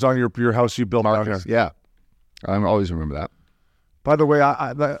you closed on your house you built down here. Yeah, I always remember that. By the way,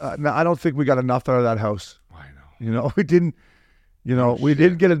 I don't think we got enough out of that house. I know. You know, we didn't. You know, we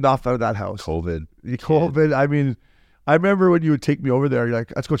didn't get enough out of that house. COVID. COVID. I mean, I remember when you would take me over there. You're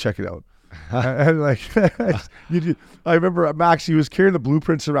like, let's go check it out. And like, I remember Max. He was carrying the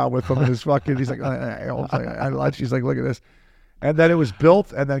blueprints around with him, and his fucking. He's like, I lunch. He's like, look at this. And then it was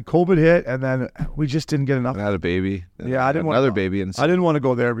built, and then COVID hit, and then we just didn't get enough. I had a baby. Yeah, I didn't want another baby, and I didn't want to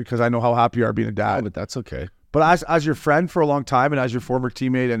go there because I know how happy you are being a dad. but that's okay. But as your friend for a long time, and as your former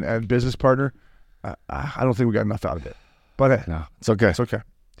teammate and business partner, I don't think we got enough out of it. But No, it's okay. it's okay.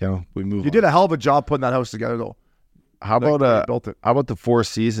 We move. You on. did a hell of a job putting that house together, though. How Like, about you built it. How about the Four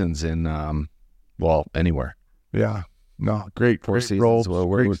Seasons in anywhere? Yeah. No, great. Four Great Seasons. robes, Well,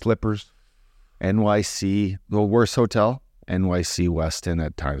 great slippers. NYC, the worst hotel, NYC Weston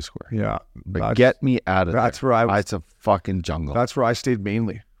at Times Square. Yeah. But get me out of there. that's where I was- It's a fucking jungle. That's where I stayed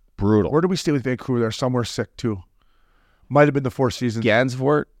mainly. brutal. Where did we stay with Vancouver? There, somewhere sick too. Might have been the Four Seasons.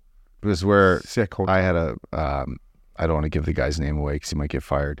 Gansevoort was where Sick hotel. I had a. I don't want to give the guy's name away because he might get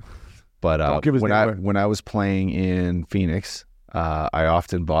fired. But Don't give his name away. when I was playing in Phoenix, I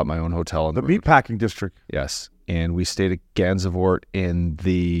often bought my own hotel in The the meatpacking district. Yes, and we stayed at Gansevoort in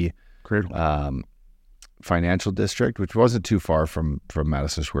the Great. financial district, which wasn't too far from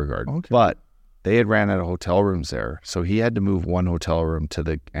Madison Square Garden. Okay. But they had ran out of hotel rooms there, so he had to move one hotel room to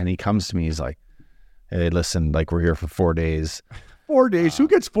the. And he comes to me, he's like, "Hey, listen, like we're here for 4 days." 4 days. Who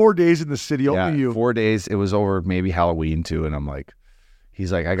gets 4 days in the city? Only you. 4 days. It was over maybe Halloween too, and I'm like,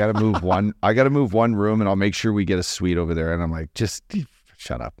 he's like, I got to move one. I got to move one room, and I'll make sure we get a suite over there. And I'm like, just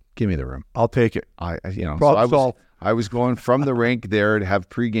shut up, give me the room. I'll take it. So I was going from the rink there to have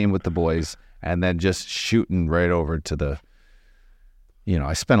pregame with the boys, and then just shooting right over to the.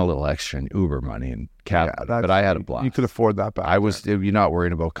 I spent a little extra in Uber money and cab, but I had a blast. You could afford that back. You're not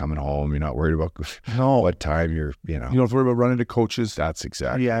worried about coming home. You're not worried about what time you're. You don't have to worry about running to coaches. That's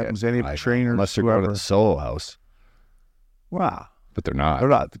exactly. Yeah, it. any trainers, unless they're going to the Soho House, Wow. but they're not.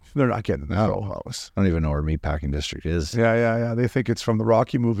 They're not getting the No. Soho House. I don't even know where Meatpacking District is. Yeah. They think it's from the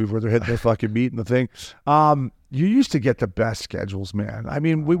Rocky movie where they're hitting their fucking meat and the thing. You used to get the best schedules, man. I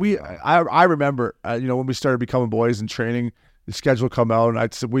mean, I remember, when we started becoming boys and training, the schedule would come out, and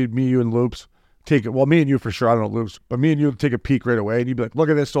I'd say, me, you, and Loops take it. Well, me and you for sure. I don't know Loops, but me and you would take a peek right away, and you'd be like, "Look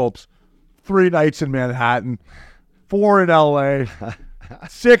at this, Loops. 3 nights in Manhattan, 4 in LA,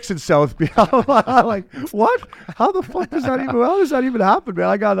 6 in South Beach." I'm like, what? How the fuck does that even? How does that even happen, man?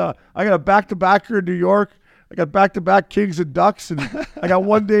 I got a back-to-backer in New York. I got back-to-back Kings and Ducks, and I got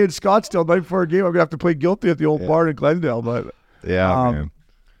 1 day in Scottsdale night before a game. I'm gonna have to play guilty at the old bar in Glendale, but Yeah, man.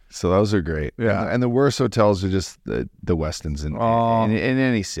 So those are great. Yeah. And the worst hotels are just the Westons in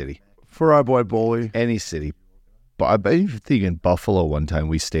any city. for our boy Boley. Any city. But I bet you think in Buffalo one time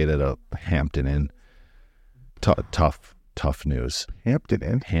we stayed at a Hampton Inn. Tough tough news. Hampton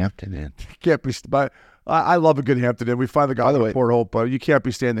Inn. Hampton Inn. Can't be. But I love a good Hampton Inn. We finally got the Port Hope, but you can't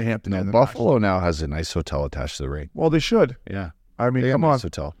be staying in the Hampton Inn. Buffalo now has a nice hotel attached to the rink. Well, they should. Yeah. I mean, They got come a on. nice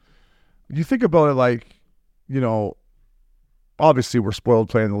hotel. You think about it like, obviously we're spoiled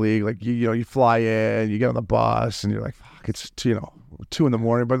playing in the league. Like, you fly in, you get on the bus, and you're like, fuck, it's 2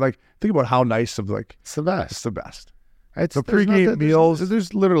 a.m. But like, think about how nice of like, It's the best. it's the best. It's The pregame meals.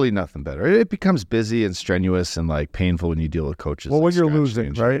 There's literally nothing better. It becomes busy and strenuous and like painful when you deal with coaches. Well, like when you're scratch losing,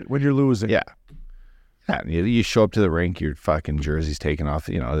 change. right? When you're losing. Yeah. Yeah, and you show up to the rink, your fucking jersey's taken off.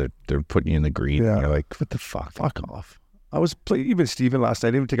 They're putting you in the green. Yeah. And you're like, what the fuck? Fuck off. I was playing, even Steven last night,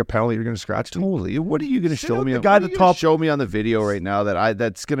 I didn't even take a penalty. You're going to scratch me. Totally. What are you going to Sit show with me? the guy at the top. Show me on the video right now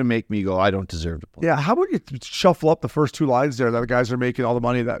that's going to make me go, I don't deserve to play. Yeah, how about you shuffle up the first 2 lines there that the guys are making all the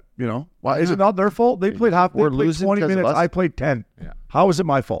money that, Why is it not their fault? They played We're they played losing 20 because of minutes. us. I played 10. Yeah. How is it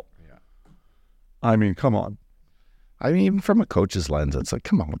my fault? Yeah. I mean, come on. I mean, even from a coach's lens, it's like,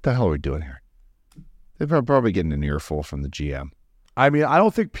 come on, what the hell are we doing here? They're probably getting an earful from the GM. I mean, I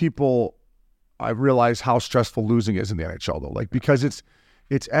don't think I realize how stressful losing is in the NHL though. Like, because it's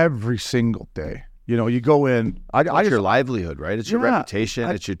every single day. You go in. It's your livelihood, right? It's your Yeah, reputation.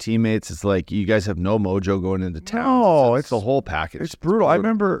 It's your teammates. It's like you guys have no mojo going into town. No, it's the whole package. It's brutal. I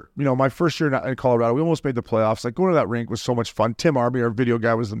remember, my first year in Colorado, we almost made the playoffs. Like, going to that rink was so much fun. Tim Army, our video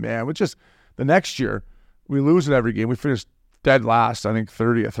guy, was the man. Which just the next year, we lose in every game. We finished dead last, I think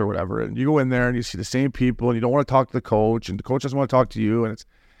 30th or whatever. And you go in there and you see the same people, and you don't want to talk to the coach, and the coach doesn't want to talk to you, and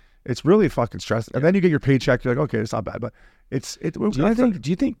it's really fucking stressful. And then you get your paycheck. You're like, okay, it's not bad, but Do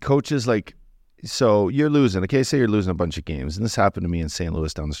you think coaches like? So you're losing. Okay, say you're losing a bunch of games, and this happened to me in St.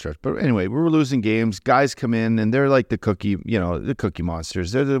 Louis down the stretch. But anyway, we were losing games. Guys come in, and they're like the cookie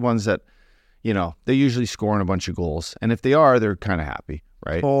monsters. They're the ones that, they usually scoring a bunch of goals, and if they are, they're kind of happy,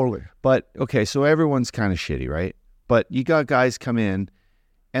 right? Totally. But okay, so everyone's kind of shitty, right? But you got guys come in,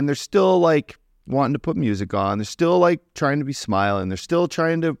 and they're still like wanting to put music on. They're still like trying to be smiling. They're still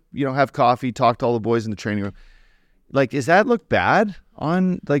trying to, have coffee, talk to all the boys in the training room. Like, does that look bad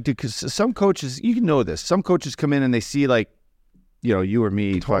on, like, because some coaches, you know this, some coaches come in and they see, like, you or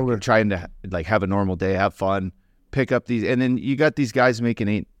me fucking trying to, like, have a normal day, have fun, pick up these, and then you got these guys making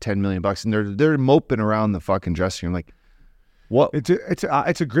 $8-10 million bucks, and they're moping around the fucking dressing room, like, what?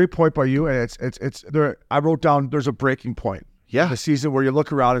 It's a great point by you, and it's there. I wrote down there's a breaking point. Yeah. The season where you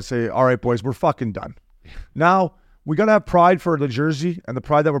look around and say, all right, boys, we're fucking done. Now, we got to have pride for the jersey and the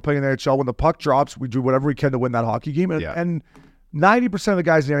pride that we're playing in the NHL. When the puck drops, we do whatever we can to win that hockey game. And 90% of the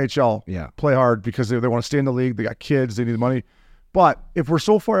guys in the NHL play hard because they want to stay in the league. They got kids. They need the money. But if we're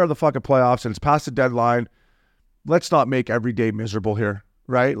so far out of the fucking playoffs and it's past the deadline, let's not make every day miserable here,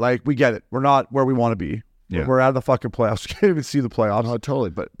 right? Like, we get it. We're not where we want to be. Yeah. We're out of the fucking playoffs. We can't even see the playoffs. No, totally.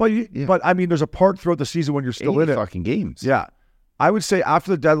 But I mean, there's a part throughout the season when you're still in it. Fucking games. Yeah. I would say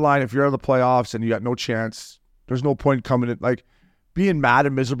after the deadline, if you're out of the playoffs and you got no chance, there's no point coming in. Like, being mad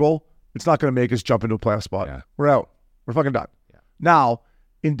and miserable, it's not going to make us jump into a playoff spot. Yeah. We're out. We're fucking done. Yeah. Now,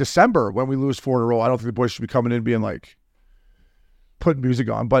 in December, when we lose 4 in a row, I don't think the boys should be coming in being like, putting music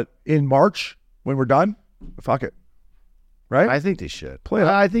on. But in March, when we're done, fuck it. Right? I think they should. Play it.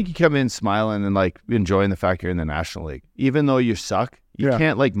 I think you come in smiling and, like, enjoying the fact you're in the National League. Even though you suck, you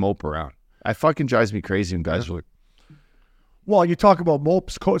can't, like, mope around. It fucking drives me crazy when guys are like, well, you talk about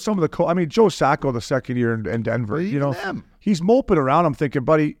mopes. Some of the Joe Sacco, the second year in Denver, he's moping around. I'm thinking,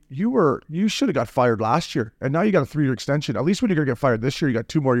 buddy, you should have got fired last year, and now you got a 3-year extension. At least when you're gonna get fired this year, you got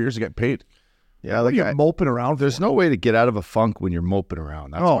 2 more years to get paid. Yeah, like you're moping around. There's no way to get out of a funk when you're moping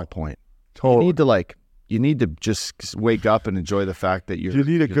around. That's my point. Totally. You need to just wake up and enjoy the fact that you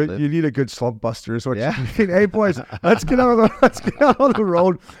need a good slump buster. Is what you need. Hey boys, let's get out on the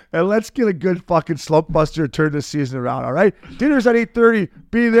road and let's get a good fucking slump buster to turn this season around. All right, dinner's at 8:30.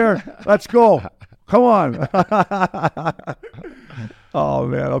 Be there. Let's go. Come on. Oh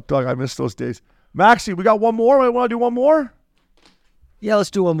man, I'm talking. I miss those days. Maxie, we got one more. I want to do one more. Yeah,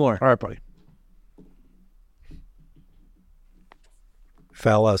 let's do one more. All right, buddy.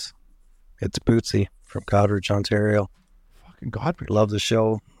 Fellas, it's Bootsy from Goderich, Ontario. Fucking Godfrey. Love the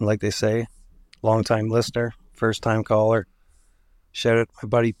show, like they say. Long-time listener, first-time caller. Shout out to my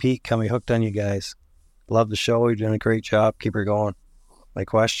buddy Pete, got me hooked on you guys. Love the show. You're doing a great job. Keep her going. My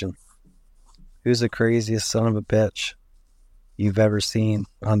question, who's the craziest son of a bitch you've ever seen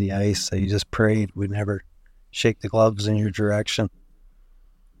on the ice that you just prayed would never shake the gloves in your direction?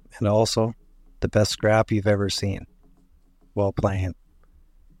 And also, the best scrap you've ever seen while playing.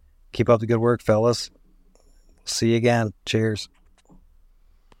 Keep up the good work, fellas. See you again. Cheers.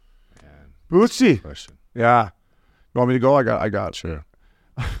 Bootsy. Question. Yeah. You want me to go? I got. Sure.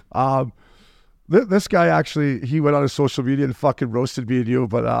 This guy actually, he went on his social media and fucking roasted me and you,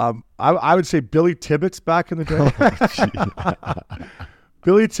 but I would say Billy Tibbetts back in the day.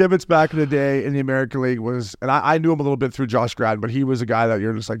 Billy Tibbetts back in the day in the American League was, and I knew him a little bit through Josh Gradden, but he was a guy that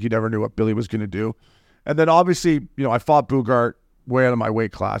you're just like, you never knew what Billy was going to do. And then obviously, I fought Bugart way out of my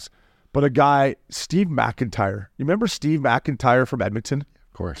weight class, but a guy, Steve McIntyre. You remember Steve McIntyre from Edmonton?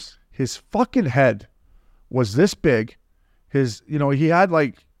 Of course. His fucking head was this big. He had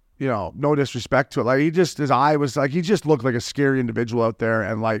like, no disrespect to it. Like his eye was like, he just looked like a scary individual out there.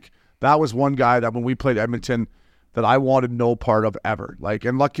 And like, that was one guy that when we played Edmonton that I wanted no part of ever. Like,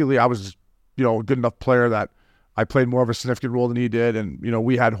 and luckily I was, a good enough player that I played more of a significant role than he did. And,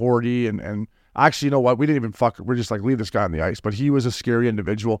 we had Horty and actually, you know what? We didn't even we're just like, leave this guy on the ice. But he was a scary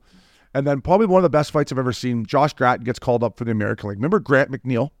individual. And then probably one of the best fights I've ever seen, Josh Gratton gets called up for the American League. Remember Grant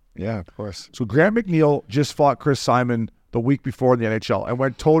McNeil? Yeah, of course. So Grant McNeil just fought Chris Simon the week before in the NHL and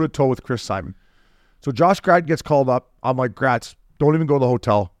went toe-to-toe with Chris Simon. So Josh Gratton gets called up. I'm like, Gratz, don't even go to the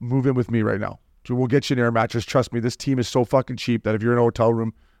hotel. Move in with me right now. So we'll get you an air mattress. Trust me, this team is so fucking cheap that if you're in a hotel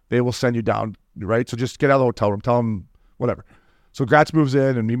room, they will send you down, right? So just get out of the hotel room. Tell them whatever. So Gratz moves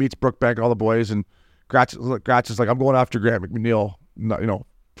in and he meets Brookbank and all the boys. And Gratz is like, I'm going after Grant McNeil,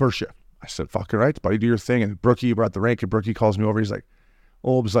 first shift. I said, fucking right, buddy, do your thing. And Brookie, we're at the rink and Brookie calls me over. He's like,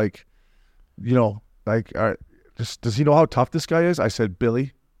 Olb's like, all right, does he know how tough this guy is? I said,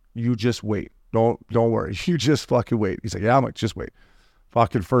 Billy, you just wait. Don't worry. You just fucking wait. He's like, yeah, I'm like, just wait.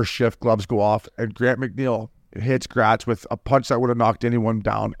 Fucking first shift, gloves go off, and Grant McNeil hits Gratz with a punch that would have knocked anyone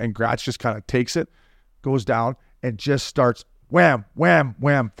down, and Gratz just kind of takes it, goes down, and just starts wham, wham,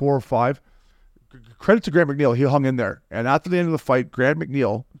 wham, 4 or 5. Credit to Grant McNeil. He hung in there. And after the end of the fight, Grant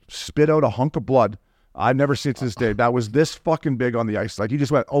McNeil spit out a hunk of blood. I've never seen it to this day. That was this fucking big on the ice. Like, he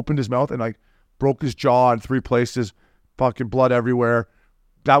just opened his mouth and, like, broke his jaw in 3 places, fucking blood everywhere.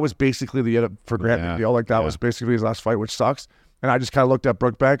 That was basically the end for Grant McNeil. Like, that was basically his last fight, which sucks. And I just kind of looked at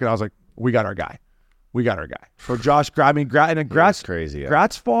Brookbank and I was like, we got our guy. We got our guy. So Josh, Gratz crazy. Yeah.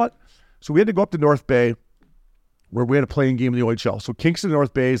 Gratz fought. So we had to go up to North Bay where we had a playing game in the OHL. So Kingston,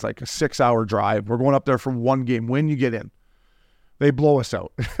 North Bay is like a 6-hour drive. We're going up there for one game. When you get in, they blow us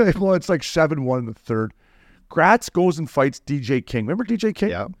out. It's like 7-1 in the third. Gratz goes and fights DJ King. Remember DJ King?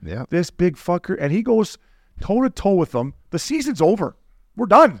 Yeah. This big fucker. And he goes toe-to-toe with them. The season's over. We're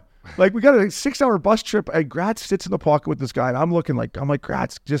done. Like, we got a 6-hour bus trip, and Gratz sits in the pocket with this guy, and I'm like,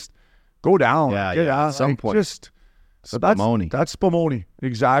 Gratz, just go down. Get out. At some point. Spumoni. That's Spumoni.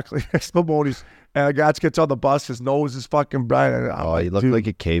 Exactly. Spumoni's. And Gratz gets on the bus. His nose is fucking bright. He looked like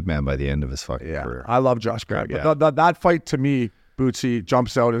a caveman by the end of his fucking career. I love Josh Gratton. Yeah. But that fight, to me, Bootsy,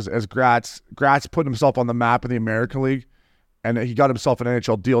 jumps out as Gratz put himself on the map in the American League, and he got himself an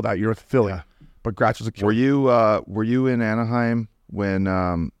NHL deal that year with Philly. Yeah. But Gratz was a killer. Were you in Anaheim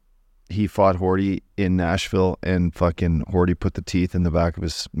when he fought Horty in Nashville and fucking Horty put the teeth in the back of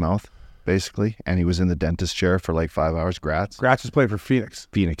his mouth, basically, and he was in the dentist chair for like 5 hours? Gratz was playing for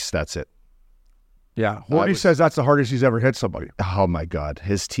Phoenix. That's it. Yeah, Horty says that's the hardest he's ever hit somebody. Oh my God,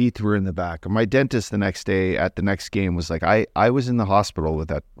 his teeth were in the back. My dentist the next day at the next game was like, I was in the hospital with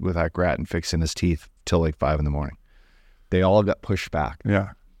that Gratton fixing his teeth till like 5 a.m. They all got pushed back. Yeah,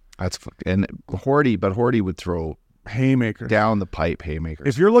 and Horty would throw haymakers down the pipe. Haymakers.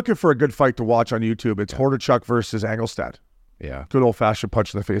 If you're looking for a good fight to watch on YouTube, it's Hordichuk versus Engelstad. Yeah, good old fashioned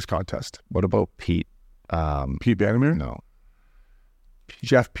punch in the face contest. What about Pete? Pete Banamir? No.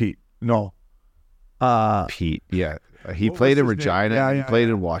 Jeff Pete? No. Pete, yeah. He played in Regina. Yeah, he played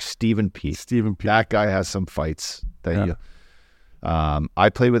in Wash. Stephen Pete. That guy has some fights that I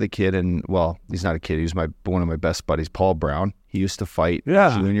played with a kid, and he's not a kid. He was one of my best buddies, Paul Brown. He used to fight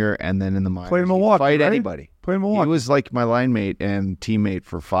junior, and then in the minors, played in Milwaukee, fight right? Anybody. Played in Milwaukee. He was like my line mate and teammate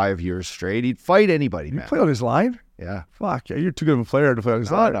for 5 years straight. He'd fight anybody. You man. play on his line? Yeah. Fuck yeah, you're too good of a player to play on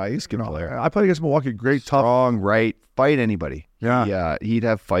his line. No, he's a good player. I played against Milwaukee. Great, strong, right? Fight anybody. Yeah. Yeah. He'd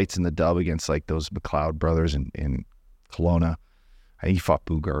have fights in the dub against like those McLeod brothers in Kelowna. And he fought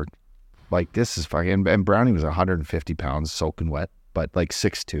Bugard. Like, this is fucking. And Brownie was 150 pounds, soaking wet, but like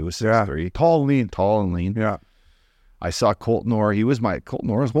 6'2", 6'3". Tall and lean. Yeah. I saw Colton Orr. Colton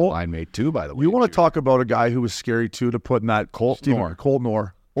Orr was my line mate too, by the way. You want to talk about a guy who was scary too to put in that Colton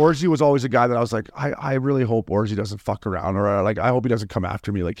Orr. Orzy was always a guy that I was like, I really hope Orzy doesn't fuck around, or like I hope he doesn't come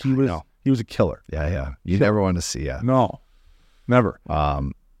after me. Like he was a killer. Yeah. You never want to see that. No, never.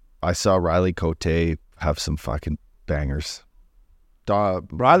 I saw Riley Cote have some fucking bangers.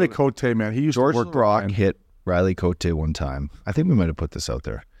 Riley Cote, man, he used George to work. Rock hit Riley Cote one time. I think we might have put this out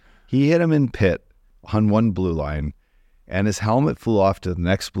there. He hit him in pit on one blue line, and his helmet flew off to the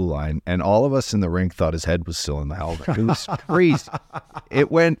next blue line, and all of us in the rink thought his head was still in the helmet. It was crazy.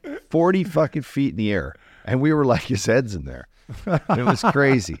 It went 40 fucking feet in the air, and we were like, his head's in there. It was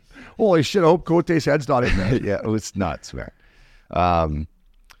crazy. Holy shit, I hope Cote's head's not in there. Yeah, it was nuts, man.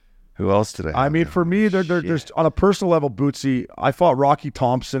 Who else did I I mean, for me, there's on a personal level, Bootsy, I fought Rocky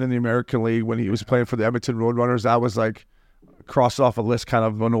Thompson in the American League when he was playing for the Edmonton Roadrunners. That was like crossed off a list, kind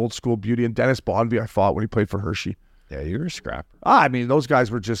of an old school beauty. And Dennis Bonvie, I fought when he played for Hershey. Yeah, you're a scrapper. I mean, those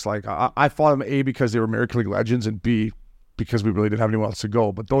guys were just like, I fought them, A, because they were American League legends, and B, because we really didn't have anyone else to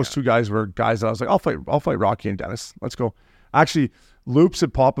go. But those two guys were guys that I was like, I'll fight Rocky and Dennis. Let's go. Actually, Loops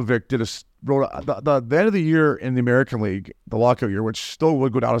and Popovic wrote the end of the year in the American League, the lockout year, which still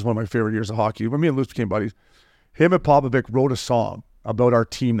would go down as one of my favorite years of hockey. When me and Loops became buddies, him and Popovic wrote a song about our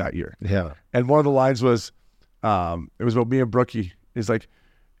team that year. Yeah. And one of the lines was, it was about me and Brookie. It's like,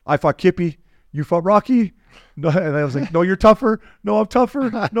 I fought Kippy, you fought Rocky. No, and I was like, no, you're tougher. No, I'm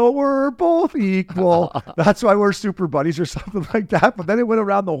tougher. No, we're both equal. That's why we're super buddies or something like that. But then it went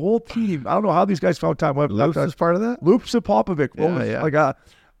around the whole team. I don't know how these guys found time. Loops was part of that? Loops and Popovic wrote like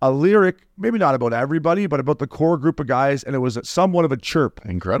a lyric, maybe not about everybody, but about the core group of guys, and it was somewhat of a chirp.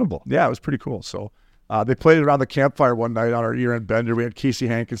 Incredible. Yeah, it was pretty cool. So they played it around the campfire one night on our year-end bender. We had Casey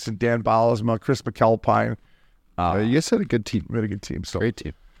Hankinson, Dan Ballesma, Chris McAlpine. You guys had a good team. We had a good team. So great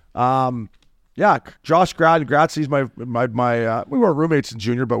team. Yeah, Josh Gratzy's my we were roommates in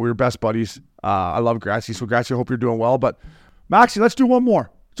junior, but we were best buddies. I love Gratzy, so Gratzy, I hope you're doing well. But Maxie, let's do one more.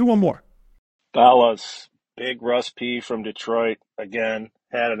 Let's do one more. Fellas, big Russ P from Detroit again.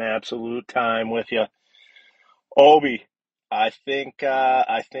 Had an absolute time with you. Obi, I think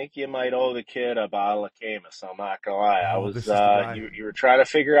you might owe the kid a bottle of Camus. I'm not gonna lie. I was you were trying to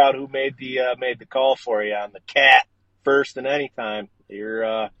figure out who made the call for you on the cat first and anytime.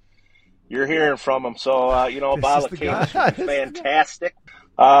 You're hearing from him, so a bottle of Camus would be fantastic.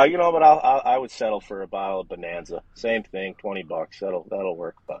 But I would settle for a bottle of Bonanza. Same thing, $20. That'll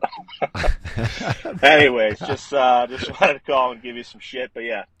work. But anyways, just wanted to call and give you some shit. But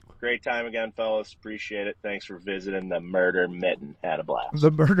yeah, great time again, fellas. Appreciate it. Thanks for visiting the Murder Mitten. Had a blast.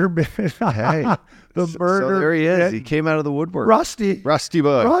 The Murder Mitten. Hey, the Murder. So there he is. Mitten. He came out of the woodwork. Rusty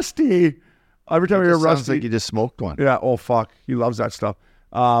Bug. Rusty. Every time I hear Rusty, sounds like you just smoked one. Yeah. Oh fuck, he loves that stuff.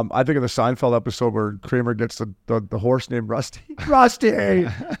 I think of the Seinfeld episode where Kramer gets the horse named Rusty. Rusty.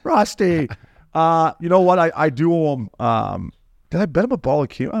 You know what? I do owe him. Did I bet him a ball of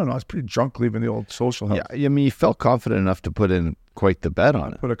Camus? I don't know. I was pretty drunk leaving the old social house. Yeah, I mean, you felt confident enough to put in quite the bet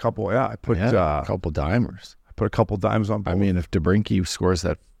on it. Put a couple. Yeah, I put a couple dimers. I put a couple dimes on both. I mean, if DeBrinkie scores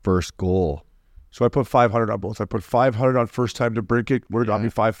that first goal. So I put 500 on both. I put 500 on first time DeBrinkie. Would have got me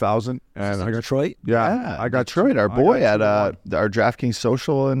 5,000. And I got Detroit. Yeah, I got Detroit. Our boy at our DraftKings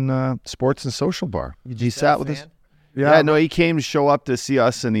social and sports and social bar. He sat with us. Yeah, no, he came to show up to see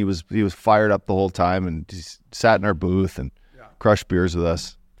us, and he was fired up the whole time, and just sat in our booth and crushed beers with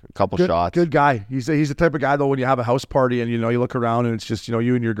us. A couple shots. Good guy. He's the type of guy though. When you have a house party and you look around and it's just you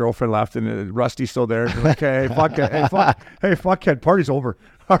and your girlfriend left and Rusty's still there. You're like, hey, fuck it, party's over.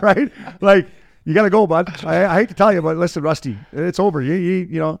 All right, like. You got to go, bud. I hate to tell you, but listen, Rusty, it's over. This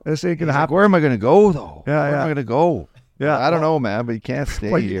ain't going to happen. Where am I going to go, though? Yeah, Where am I going to go? Yeah. I don't know, man, but you can't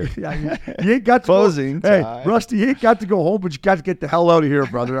stay here. Yeah, you ain't got to Closing go. Hey, Rusty, you ain't got to go home, but you got to get the hell out of here,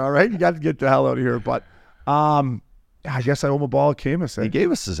 brother, all right? You got to get the hell out of here. But I guess I owe him a ball of Camus. He gave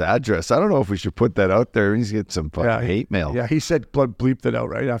us his address. I don't know if we should put that out there. He's getting some fucking hate mail. Yeah, he said bleeped it out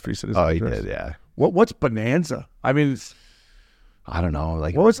right after he said his address. He did, yeah. What's Bonanza? I mean, I don't know,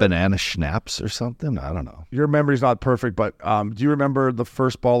 like banana schnapps or something. I don't know. Your memory's not perfect, but do you remember the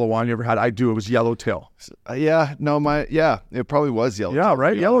first ball of wine you ever had? I do. It was Yellowtail. It probably was Yellowtail. Yeah,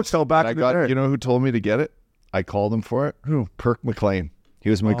 right? Yellowtail back in the day. You know who told me to get it? I called him for it. Who? Perk McLean. He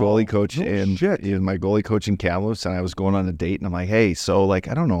was my goalie coach he was my goalie coach in Kamloops, and I was going on a date, and I'm like, hey, so like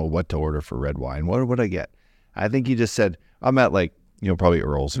I don't know what to order for red wine. What would I get? I think he just said, I'm at probably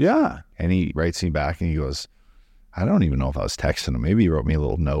Earl's. Yeah. And he writes me back and he goes, I don't even know if I was texting him. Maybe he wrote me a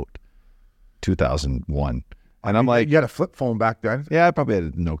little note. 2001. And I'm like... You had a flip phone back then? Yeah, I probably had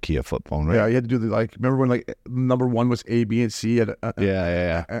a Nokia flip phone, right? Yeah, you had to do remember when number one was A, B, and C?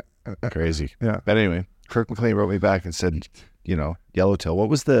 Yeah. Crazy. Yeah. But anyway, Kirk McLean wrote me back and said, Yellowtail. What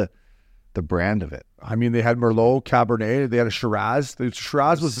was the brand of it? I mean, they had Merlot, Cabernet. They had a Shiraz. The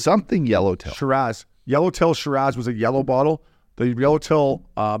Shiraz was... Something Yellowtail. Shiraz. Yellowtail Shiraz was a yellow bottle. The Yellowtail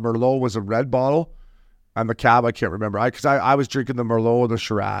Merlot was a red bottle. And the cab, I can't remember. Because I was drinking the Merlot or the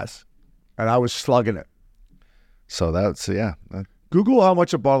Shiraz, and I was slugging it. So that's, Google how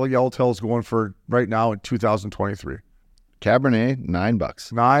much a bottle of Yellowtail is going for right now in 2023. Cabernet, $9.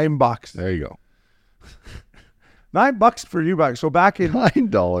 $9. There you go. $9 for you back. So back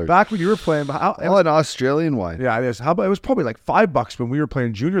 $9. Back when you were playing, An Australian wine. Yeah, it is. How about it was probably like $5 when we were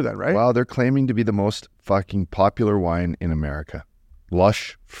playing junior then, right? Wow, they're claiming to be the most fucking popular wine in America.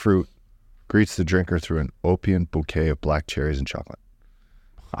 Lush fruit greets the drinker through an opulent bouquet of black cherries and chocolate.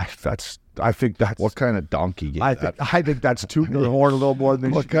 I think that's what kind of donkey gave that? I think that's tooting the horn a little more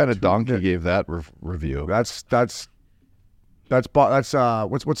than what kind of donkey gave that review? What's it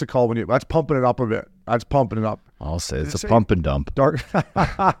called when you? That's pumping it up a bit. That's pumping it up. I'll say it's a pump and dump. Dark.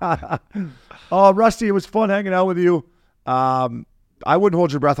 Oh, Rusty, it was fun hanging out with you. I wouldn't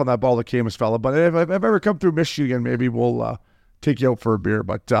hold your breath on that ball that came, fella. But if I've ever come through Michigan, maybe we'll take you out for a beer.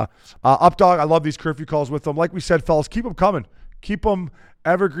 But Updog, I love these curfew calls with them. Like we said, fellas, keep them coming. Keep them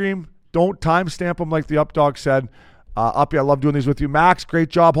evergreen. Don't timestamp them like the Updog said. Uppy, I love doing these with you. Max, great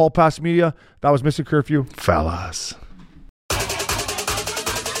job. Hall Pass Media. That was Missing Curfew. Fellas.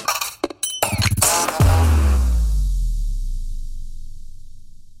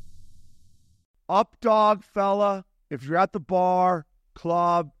 Updog, fella, if you're at the bar,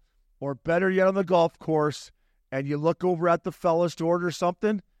 club, or better yet on the golf course, and you look over at the fellas to order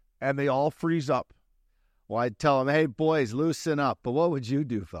something, and they all freeze up. Well, I'd tell them, hey, boys, loosen up. But what would you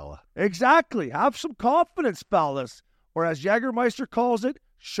do, fella? Exactly. Have some confidence, fellas. Or as Jägermeister calls it,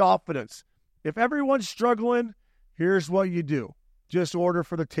 shopfidence. If everyone's struggling, here's what you do. Just order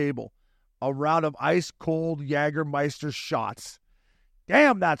for the table. A round of ice-cold Jägermeister shots.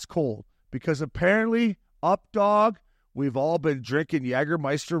 Damn, that's cold. Because apparently, Updog, we've all been drinking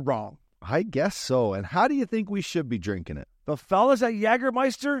Jägermeister wrong. I guess so. And how do you think we should be drinking it? The fellas at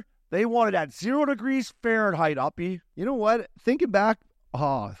Jägermeister, they want it at 0 degrees Fahrenheit, Uppy. You know what? Thinking back,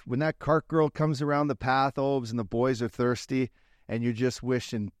 when that cart girl comes around the path, Obes, and the boys are thirsty, and you're just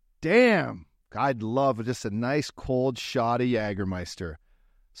wishing, damn, I'd love just a nice cold shot of Jägermeister.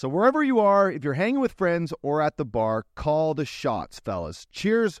 So wherever you are, if you're hanging with friends or at the bar, call the shots, fellas.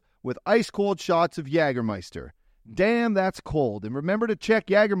 Cheers with ice-cold shots of Jägermeister. Damn, that's cold. And remember to check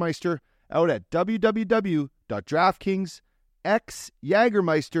Jägermeister out at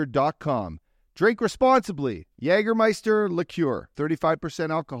www.draftkingsxjagermeister.com. Drink responsibly. Jägermeister liqueur, 35%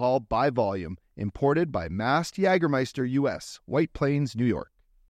 alcohol by volume. Imported by Mast Jägermeister, U.S., White Plains, New York.